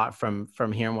learn a lot from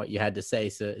hearing what you had to say.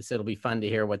 So it'll be fun to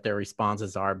hear what their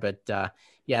responses are. But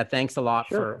yeah, thanks a lot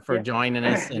for joining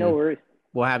us. And no worries.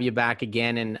 We'll have you back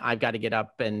again. And I've got to get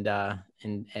up and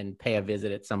pay a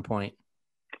visit at some point.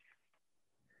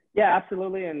 Yeah,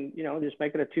 absolutely. And, you know, just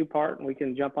make it a 2-part and we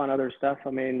can jump on other stuff. I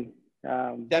mean,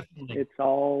 Definitely. it's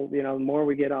all, you know, the more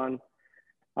we get on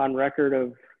record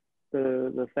of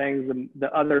the things,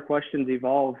 the other questions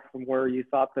evolve from where you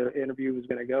thought the interview was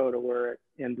going to go to where it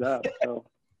ends up. So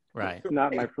Right.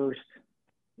 not my first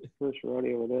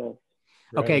rodeo with this.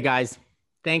 Okay, guys.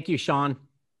 Thank you, Sean.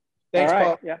 Thanks, All right.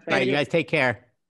 Paul. Yeah, All right, you guys take care.